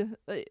good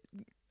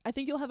I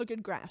think you'll have a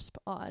good grasp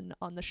on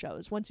the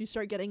shows once you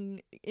start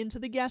getting into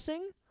the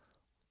guessing.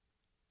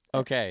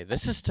 Okay,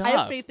 this is tough. I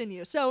have faith in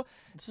you. So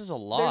This is a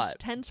there's lot.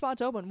 10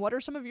 spots open. What are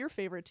some of your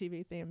favorite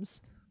TV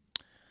themes?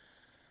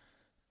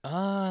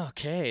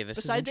 Okay, this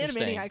Besides is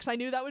interesting. Animaniacs, I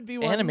knew that would be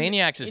one.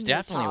 Animaniacs is in your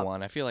definitely top.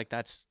 one. I feel like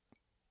that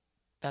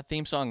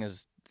theme song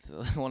is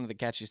one of the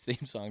catchiest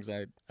theme songs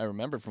I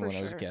remember from For when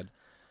I was a sure. kid.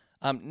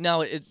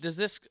 Now, does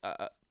this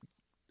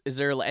is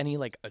there any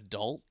like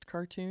adult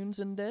cartoons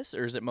in this,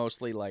 or is it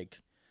mostly like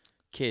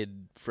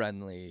kid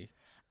friendly?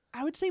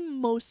 I would say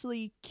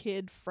mostly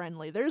kid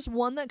friendly. There's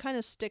one that kind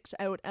of sticks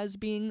out as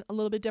being a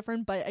little bit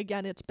different, but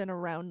again, it's been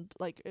around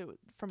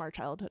from our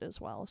childhood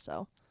as well.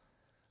 So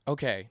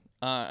Okay,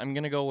 I'm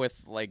gonna go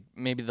with like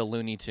maybe the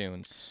Looney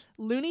Tunes.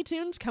 Looney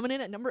Tunes coming in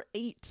at number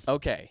 8.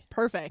 Okay,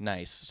 Perfect.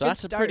 nice. So Good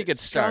that's a pretty start. good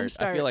Strong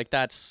start. I feel start.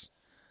 like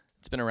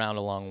it's been around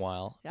a long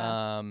while.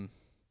 Yeah.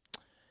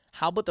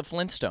 How about the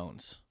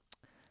Flintstones?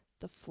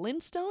 The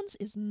Flintstones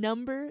is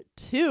number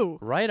 2.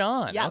 Right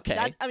on. Yeah,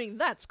 Okay.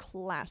 that's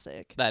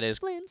classic. That is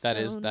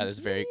Flintstones,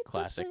 very meet the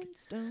classic.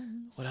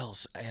 Flintstones. What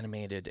else?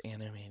 Animated.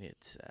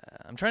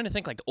 I'm trying to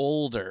think like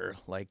older,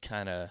 like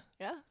kind of.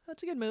 Yeah,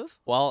 that's a good move.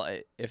 Well,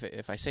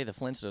 if I say the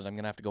Flintstones, I'm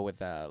gonna have to go with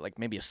like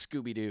maybe a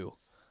Scooby Doo.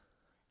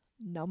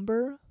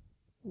 Number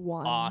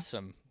 1.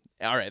 Awesome.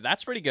 All right,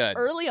 that's pretty good.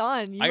 Early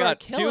on, you I are got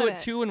killing it.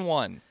 2 and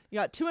 1. You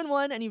got 2 and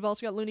 1, and you've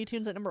also got Looney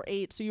Tunes at number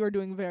 8, so you are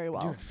doing very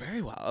well. Doing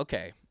very well.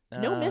 Okay.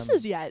 No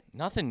misses yet.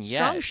 Nothing yet.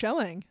 Strong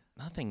showing.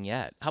 Nothing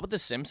yet. How about the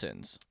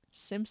Simpsons?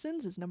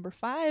 Simpsons is number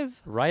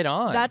 5. Right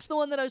on. That's the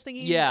one that I was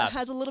thinking Yeah.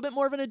 has a little bit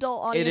more of an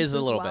adult audience. It is a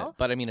as little well. bit,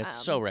 but I mean it's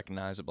so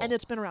recognizable. And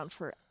it's been around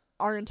for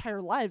our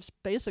entire lives,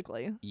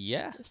 basically.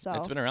 yeah, So-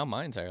 it's been around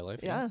my entire life.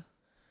 Yeah.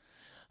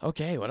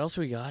 Okay, what else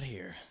we got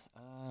here?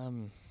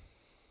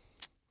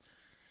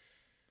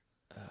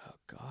 Oh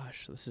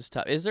gosh, this is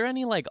tough. Is there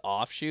any like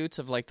offshoots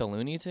of like the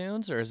Looney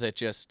Tunes, or is it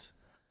just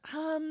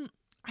I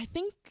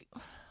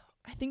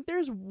think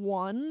there's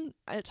one.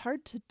 It's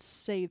hard to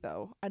say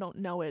though. I don't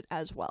know it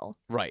as well.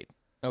 right?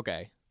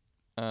 Okay.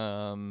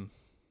 I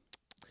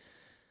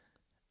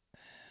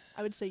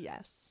would say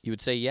yes. You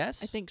would say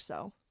yes? I think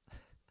so.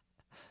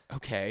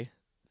 Okay.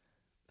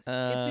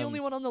 It's the only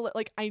one on the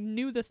like. I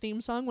knew the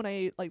theme song when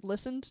I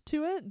listened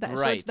to it. So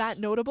it's Right. that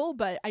notable,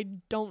 but I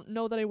don't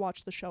know that I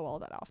watch the show all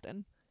that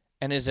often.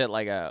 And is it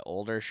like a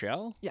older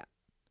show? Yeah.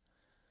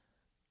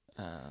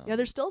 Yeah,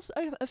 there's still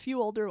a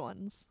few older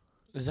ones.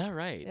 Is that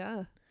right?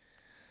 Yeah,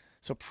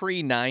 So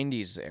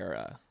pre-90s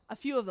era. a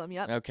few of them.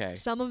 Yep. Okay.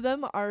 Some of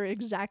them are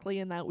exactly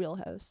in that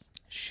wheelhouse.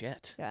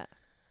 Shit. Yeah.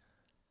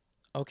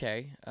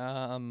 Okay.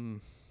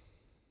 And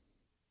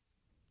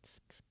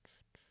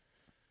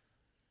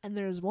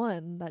there's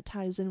one that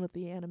ties in with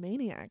the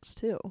Animaniacs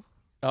too.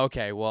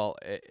 Okay, well,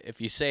 if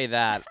you say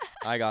that,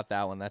 I got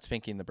that one. That's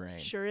Pinky and the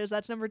Brain. Sure is.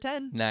 That's number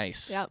 10.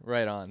 Nice. Yep.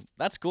 Right on.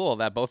 That's cool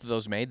that both of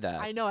those made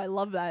that. I know. I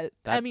love that.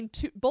 I That- mean,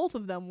 both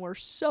of them were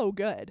so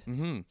good.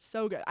 Mm-hmm.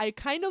 So good.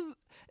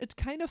 It's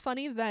kind of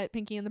funny that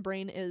Pinky and the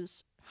Brain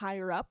is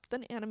higher up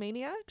than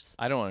Animaniacs,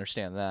 I don't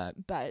understand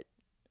that. but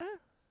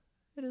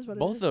it is what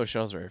Both it of is. those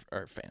shows are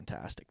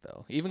fantastic,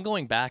 though. Even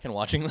going back and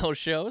watching those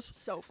shows,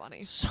 So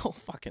funny. so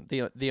fucking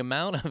the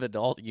amount of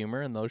adult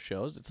humor in those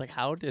shows. It's like,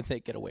 how did they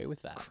get away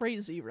with that?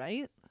 Crazy,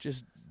 right?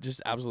 Just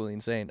absolutely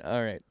insane.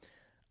 All right.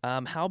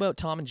 How about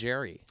Tom and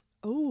Jerry?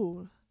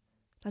 Oh,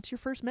 that's your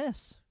first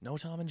miss. No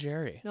Tom and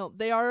Jerry. No,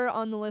 they are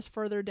on the list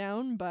further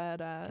down,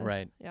 but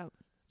Right. yeah.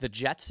 The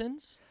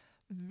Jetsons?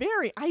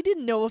 I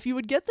didn't know if you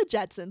would get the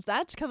Jetsons.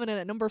 That's coming in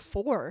at number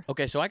 4.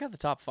 Okay, so I got the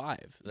top 5.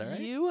 Is that right?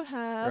 You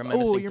have. am I Oh,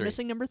 missing you're 3?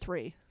 missing number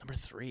 3. Number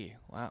 3.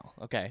 Wow.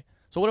 Okay.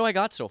 So what do I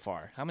got so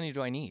far? How many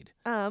do I need?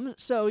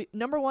 So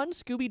number 1,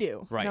 Scooby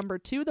Doo. Right. Number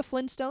 2, the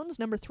Flintstones.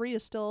 Number 3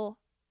 is still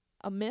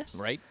a miss.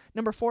 Right?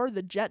 Number 4,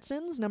 the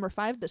Jetsons. Number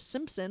 5, the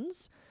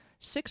Simpsons.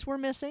 6 we're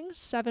missing.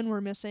 7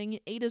 we're missing.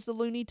 8 is the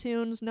Looney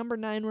Tunes. Number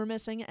 9 we're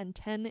missing, and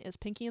 10 is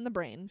Pinky and the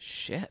Brain.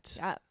 Shit.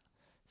 Yeah.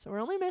 So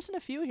we're only missing a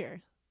few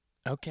here.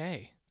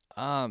 Okay.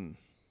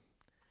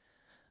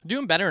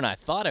 Doing better than I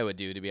thought I would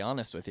do, to be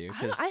honest with you. I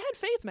 'Cause had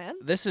faith, man.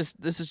 this is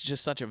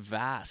just such a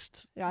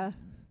vast Yeah.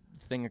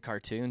 thing of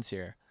cartoons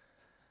here.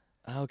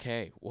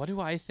 Okay, what do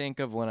I think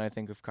of when I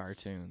think of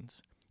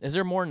cartoons? Is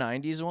there more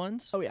 '90s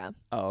ones? Oh yeah.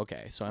 Oh,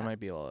 okay. So I might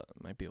be able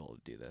to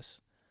do this.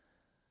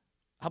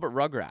 How about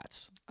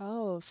Rugrats?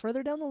 Oh,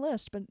 further down the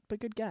list, but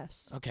good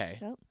guess. Okay.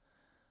 Yep.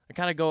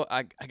 gotta go.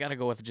 I gotta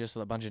go with just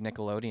a bunch of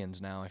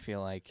Nickelodeons now. I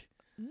feel like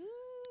That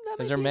Is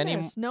might there be a many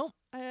miss. Nope,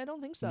 I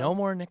don't think so. no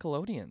more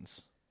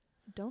Nickelodeons.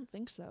 Don't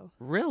think so.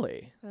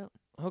 Really? No.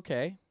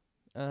 Okay.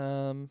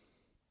 Trying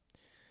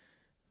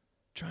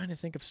to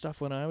think of stuff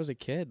when I was a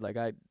kid. Like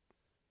a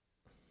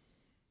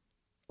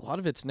lot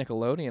of it's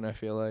Nickelodeon. I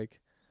feel like.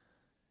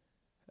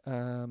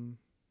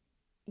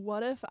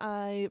 What if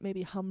I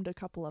maybe hummed a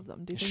couple of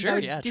them? Do you think Sure. that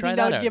would, Yeah. do you Try think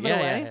that would out. give it Yeah,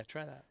 away? yeah.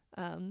 Try that.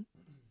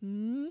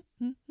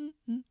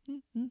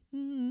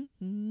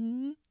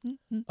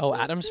 Oh,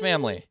 Addams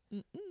Family.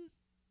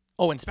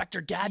 Oh, Inspector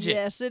Gadget.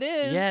 Yes, it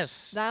is.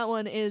 Yes. That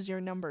one is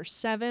your number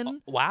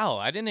 7. Wow,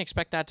 I didn't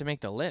expect that to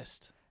make the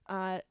list.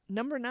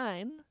 Number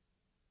 9.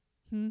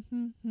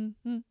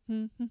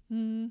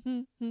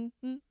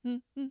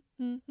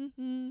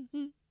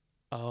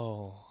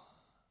 Oh,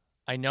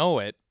 I know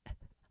it.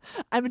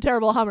 I'm a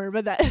terrible hummer,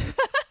 but that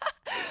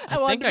I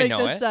wanted think to I make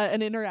know this it.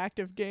 an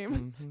interactive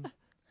game.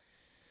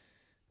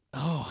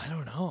 Oh, I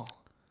don't know.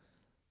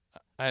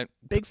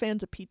 Big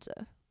fans of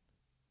pizza.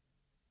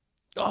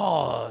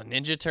 Oh,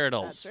 Ninja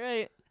Turtles. That's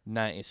right.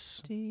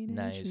 Nice. Teenage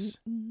Nice.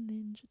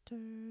 Mutant Ninja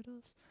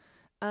Turtles.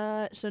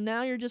 So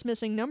now you're just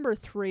missing number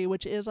 3,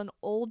 which is an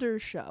older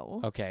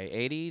show. Okay,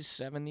 80s,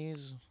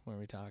 70s. What are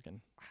we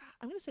talking?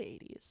 I'm gonna say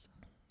 80s.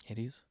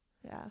 80s.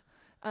 Yeah.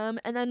 And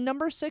then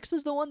number 6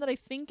 is the one that I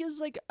think is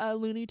like a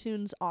Looney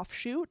Tunes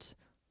offshoot.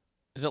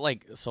 Is it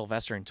like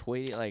Sylvester and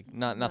Tweety? Like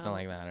nothing No.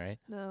 like that, right?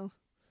 No.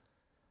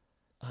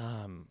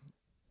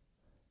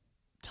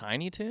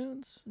 Tiny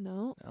Toons?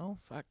 No. Oh,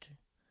 fuck.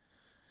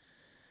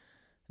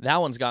 That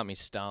one's got me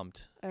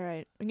stumped. All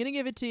right. I'm gonna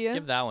give it to you.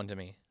 Give that one to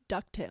me.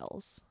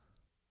 DuckTales.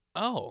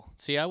 Oh,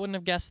 see, I wouldn't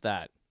have guessed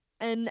that.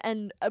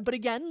 But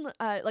again,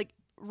 like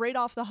right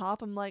off the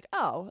hop, I'm like,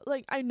 oh,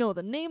 like I know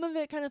the name of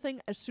it, kind of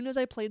thing. As soon as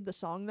I played the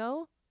song,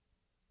 though,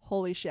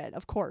 holy shit!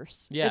 Of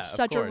course, Yeah, it's of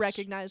such a course.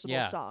 recognizable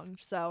Yeah. song.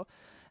 So,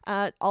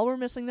 all we're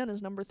missing then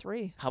is number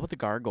 3. How about the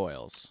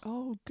Gargoyles?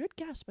 Oh, good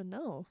guess, but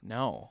no,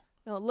 No.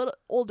 a little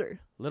older.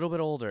 A little bit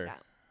older. Yeah.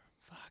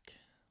 Fuck.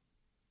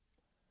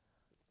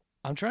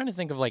 I'm trying to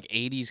think of like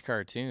 80s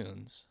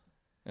cartoons,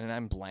 and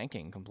I'm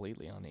blanking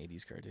completely on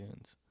 80s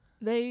cartoons.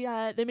 They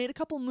made a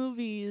couple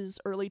movies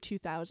early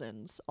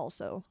 2000s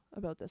also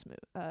about this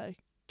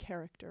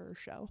character or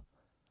show.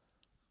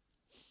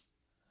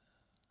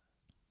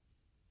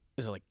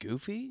 Is it like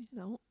Goofy?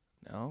 No.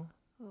 No.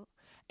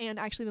 And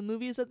actually, the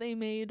movies that they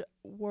made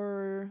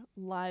were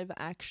live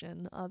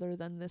action, other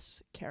than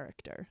this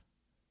character.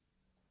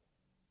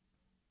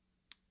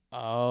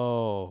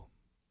 Oh,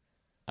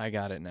 I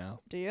got it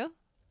now. Do you?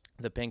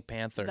 The Pink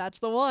Panther. That's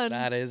the one.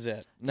 That is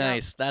it.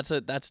 Nice. That's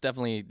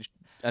definitely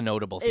a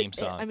notable theme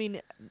song. I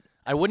mean,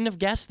 I wouldn't have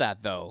guessed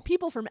that though.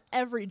 people from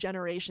every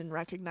generation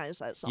recognize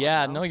that song.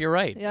 Yeah, though. no, you're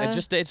right. Yeah.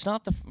 It's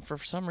not for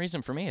some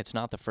reason for me, it's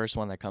not the first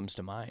one that comes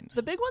to mind.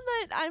 The big one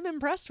that I'm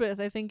impressed with,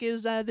 I think,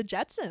 is the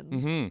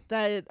Jetsons. Mhm.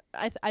 That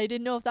I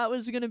didn't know if that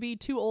was going to be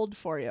too old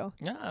for you.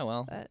 Yeah,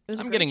 well, It was a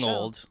I'm great getting show.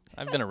 old.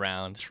 I've been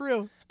around.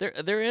 True.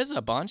 There is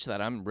a bunch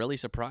that I'm really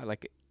surprised,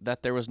 like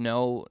that there was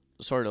no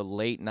sort of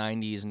late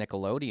 '90s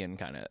Nickelodeon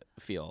kind of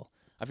feel.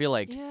 I feel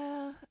like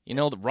Yeah. the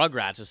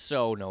Rugrats is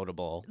so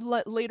notable.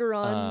 Later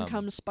on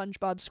comes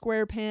SpongeBob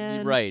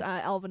SquarePants, right.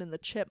 Alvin and the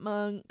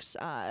Chipmunks,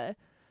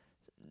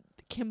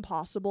 Kim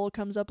Possible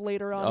comes up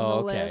later on Oh,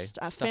 the okay. list.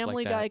 Stuff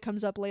Family like that. Guy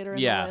comes up later in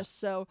Yeah. the list.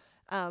 So,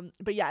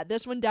 but yeah,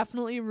 this one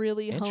definitely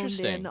really honed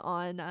Interesting. in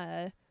on.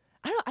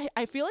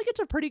 I feel like it's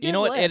a pretty good. You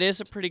know what? list. It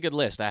is a pretty good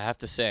list, I have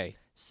to say.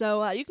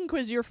 So you can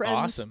quiz your friends.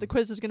 Awesome. The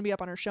quiz is going to be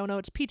up on our show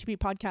notes,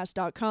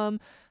 ptppodcast.com.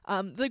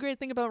 The great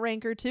thing about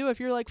Ranker, too, if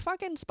you're like,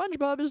 fucking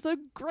SpongeBob is the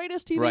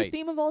greatest TV Right.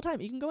 theme of all time,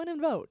 you can go in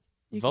and vote.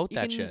 Vote you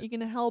that can, shit. You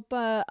can help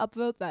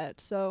upvote that.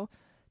 So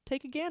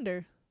take a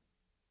gander.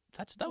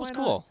 That was Why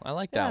not? cool. I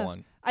like that Yeah.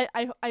 one.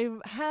 I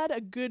had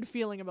a good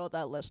feeling about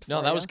that list. No,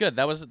 for that ya. was good.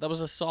 That was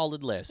a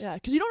solid list. Yeah,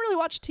 because you don't really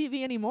watch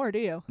TV anymore, do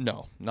you?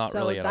 No, not so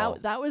really at all.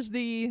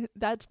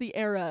 that's the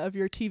era of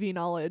your TV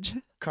knowledge.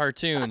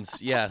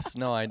 Cartoons, yes.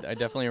 No, I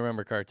definitely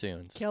remember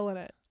cartoons. Killing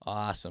it.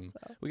 Awesome.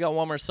 We got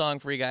one more song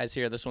for you guys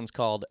here. This one's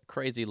called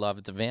Crazy Love.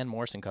 It's a Van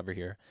Morrison cover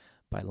here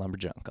by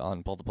Lumberjunk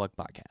on Pull the Plug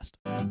Podcast.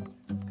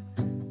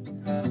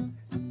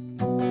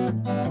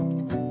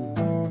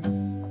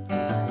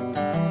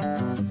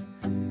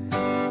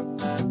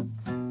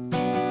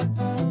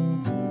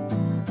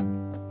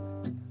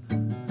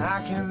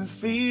 I can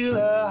feel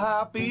a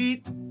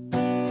heartbeat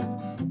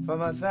from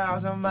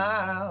 1,000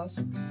 miles.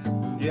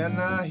 Yeah,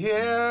 now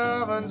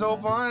heaven's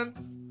open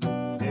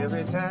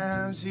every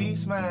time she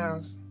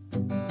smiles.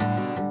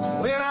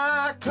 When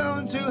I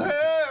come to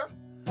her,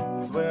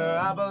 it's where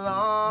I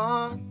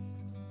belong.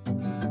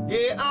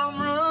 Yeah, I'm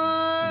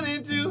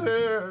running to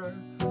her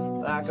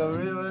like a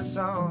river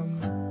song.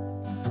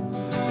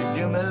 You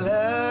give me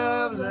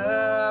love,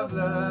 love,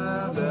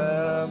 love,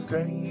 love,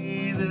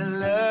 crazy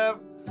love.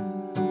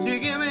 You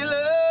give me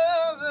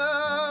love,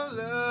 love,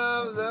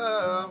 love,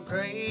 love,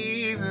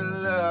 crazy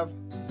love.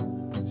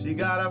 She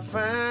got a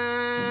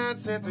fine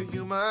sense of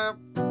humor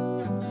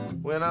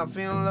when I'm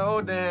feeling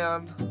low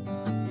down.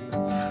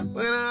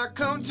 When I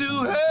come to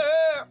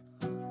her,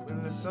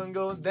 when the sun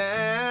goes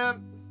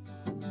down,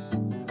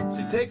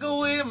 she take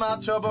away my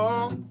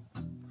trouble,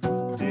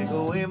 take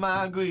away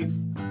my grief,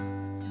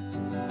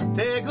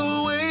 take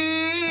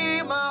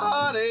away my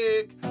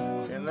heartache,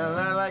 and I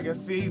lie like a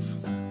thief.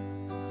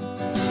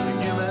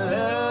 Give me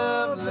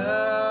love,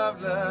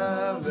 love,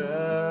 love,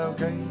 love,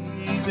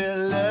 crazy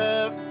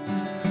love.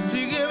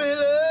 She give me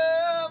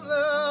love,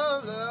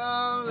 love,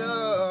 love,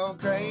 love,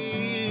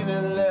 crazy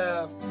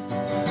love.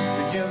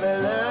 She give me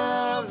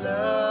love,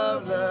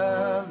 love,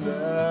 love,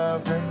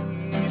 love,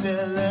 crazy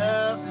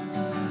love.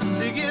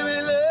 She give me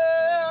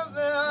love,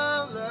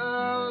 love,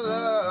 love,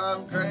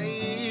 love,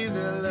 crazy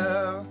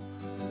love.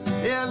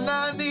 And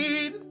I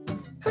need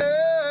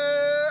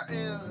her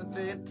in the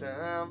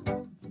daytime.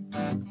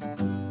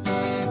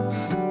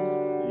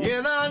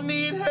 And I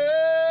need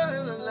her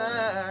in the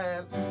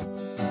night.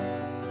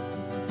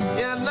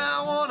 And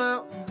I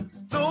wanna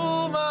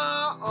throw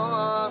my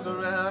arms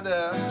around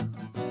her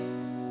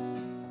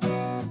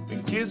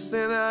and kiss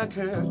and hug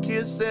her,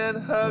 kiss and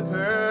hug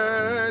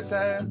her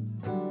tight.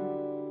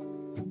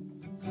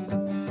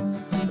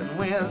 And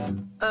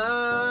when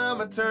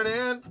I'm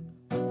turning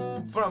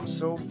from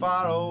so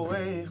far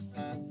away,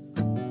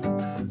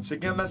 she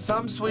give me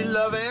some sweet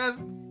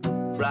loving,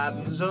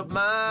 brightens up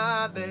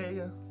my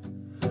day.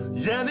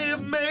 And it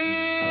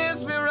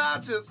makes me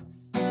righteous,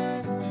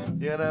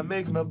 and it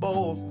make me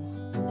bold,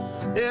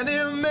 and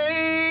it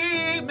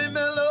make me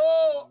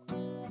mellow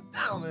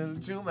down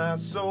into my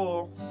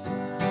soul.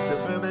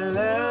 To bring me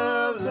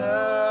love,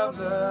 love,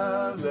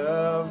 love,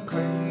 love,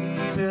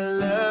 crazy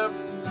love.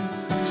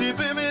 She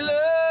bring me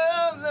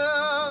love,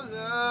 love,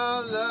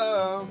 love,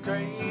 love,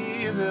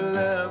 crazy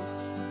love.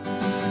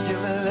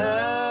 Give me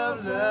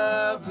love,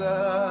 love,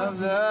 love,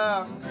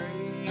 love,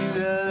 crazy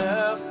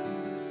love.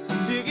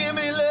 She give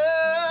me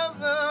love,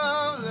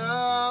 love,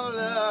 love,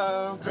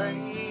 love,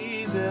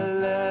 crazy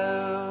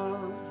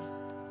love.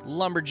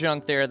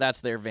 Lumberjunk there.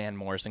 That's their Van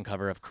Morrison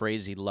cover of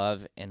Crazy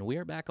Love. And we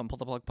are back on Pull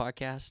the Plug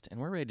Podcast, and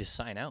we're ready to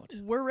sign out.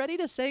 We're ready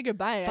to say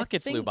goodbye. Fuck,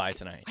 it flew by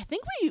tonight. I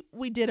think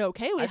we did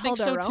okay. We I held think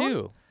so our own.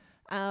 too.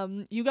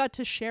 You got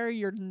to share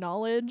your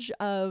knowledge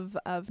of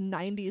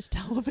 90s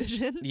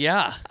television.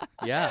 Yeah,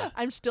 yeah.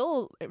 I'm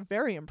still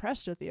very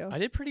impressed with you. I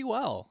did pretty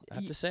well, I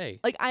have to say.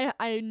 Like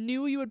I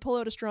knew you would pull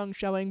out a strong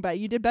showing, but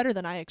you did better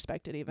than I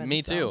expected even.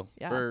 Me so, too.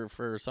 Yeah.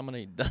 For someone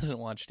who doesn't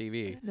watch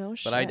TV. No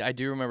But I shit.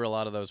 do remember a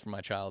lot of those from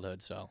my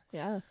childhood, so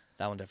Yeah.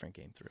 that one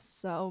definitely came through.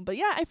 So, but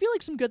yeah, I feel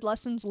like some good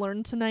lessons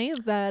learned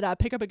tonight. That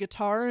pick up a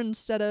guitar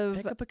instead of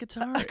Pick up a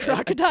guitar. a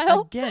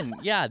crocodile. Again,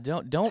 yeah,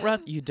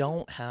 you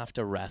don't have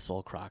to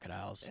wrestle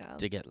crocodiles Yeah.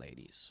 to get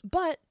ladies.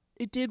 But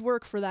it did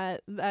work for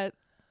that.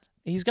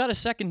 He's got a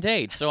second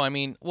date, so I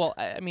mean,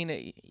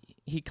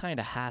 he kind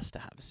of has to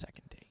have a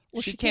second date.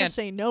 Well, she can't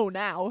say no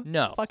now.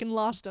 No. Fucking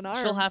lost an arm.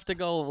 She'll have to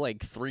go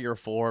like 3 or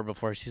 4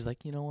 before she's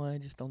like, you know what, I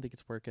just don't think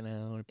it's working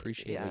out. I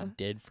appreciate what Yeah. you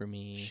did for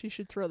me. She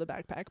should throw the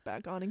backpack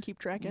back on and keep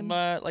trekking.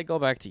 But like, go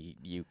back to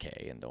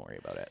UK and don't worry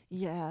about it.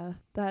 Yeah,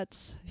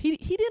 that's he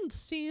didn't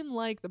seem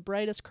like the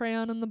brightest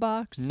crayon in the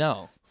box.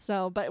 No.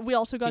 So, but we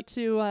also got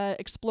to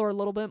explore a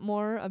little bit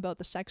more about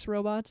the sex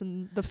robots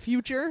and the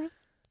future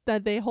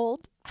that they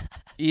hold.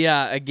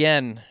 Yeah,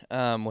 again,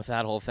 with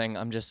that whole thing,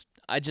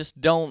 I just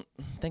don't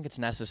think it's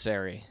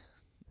necessary.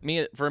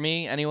 For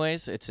me,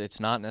 anyways, it's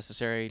not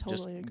necessary.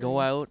 Totally Just go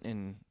agree. out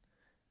and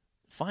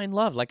find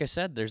love. Like I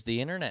said, there's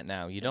the internet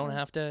now. You don't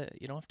have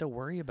to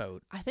worry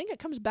about. I think it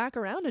comes back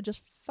around to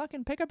just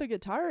fucking pick up a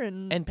guitar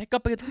and pick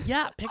up a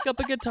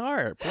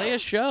guitar, play a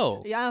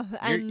show. yeah,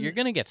 and You're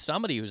gonna get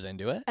somebody who's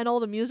into it. and all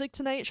the music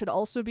tonight should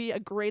also be a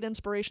great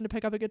inspiration to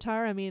pick up a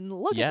guitar. I mean,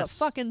 look at the Yes.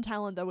 fucking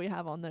talent that we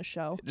have on this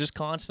show. Just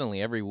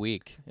constantly every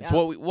week. It's Yeah.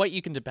 what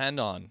you can depend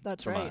on.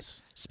 That's from right.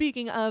 us.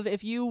 Speaking of,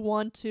 if you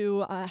want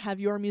to have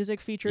your music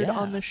featured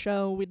on Yeah. the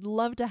show, we'd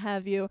love to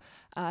have you.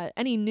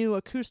 Any new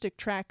acoustic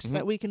tracks Mm-hmm.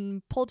 that we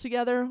can pull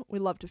together, we'd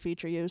love to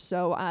feature you.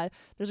 So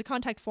there's a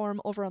contact form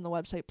over on the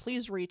website.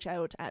 Please reach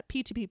out at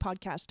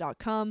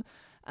ptppodcast.com.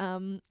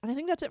 And I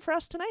think that's it for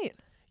us tonight.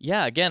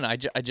 Yeah. Again, I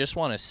just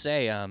want to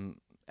say,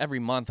 every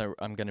month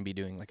I'm going to be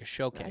doing like a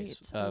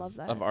showcase Right, I love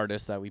that. of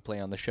artists that we play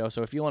on the show.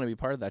 So if you want to be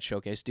part of that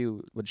showcase,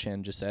 do what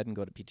Shannon just said and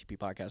go to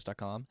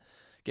ptppodcast.com.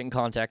 Get in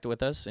contact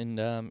with us and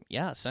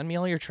send me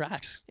all your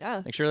tracks.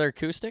 Yeah. Make sure they're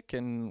acoustic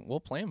and we'll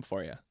play them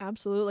for you.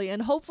 Absolutely.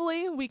 And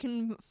hopefully we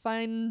can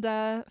find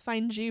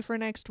G for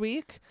next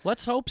week.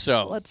 Let's hope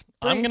so. Let's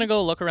I'm bring- going to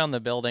go look around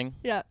the building.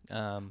 Yeah.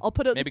 I'll I'll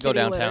put it maybe the go kitty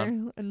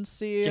downtown. litter and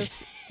see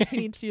if he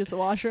needs to use the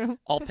washroom.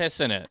 I'll piss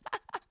in it.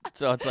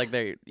 So it's like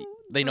they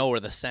know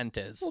where the scent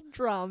is. We'll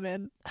draw 'em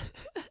in.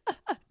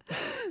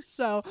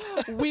 So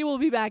we will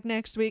be back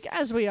next week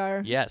as we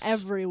are Yes.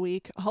 every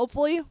week.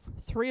 Hopefully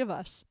 3 of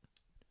us.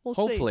 We'll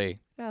see. Hopefully.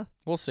 Yeah.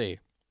 We'll see.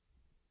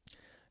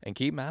 And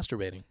keep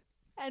masturbating.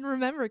 And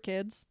remember,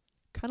 kids,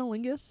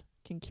 cunnilingus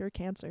can cure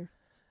cancer.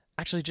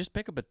 Actually, just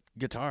pick up a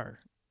guitar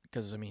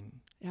because, I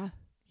mean, Yeah.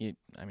 you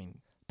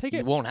Pick you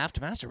it. won't have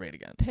to masturbate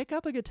again. Pick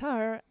up a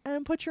guitar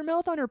and put your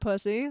mouth on her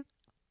pussy.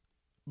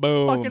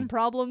 Boom. Fucking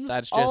problems.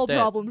 That's all just it.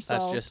 problems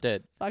That's solved. just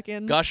it.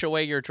 Fucking Gush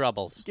away your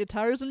troubles.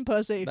 guitars and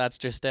pussy. That's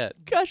just it.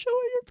 Gush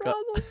away your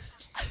problems.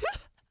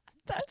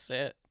 That's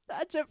it.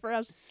 That's it for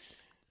us.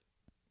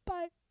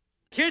 Bye.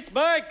 Kiss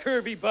my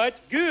curvy butt.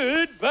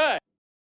 Goodbye.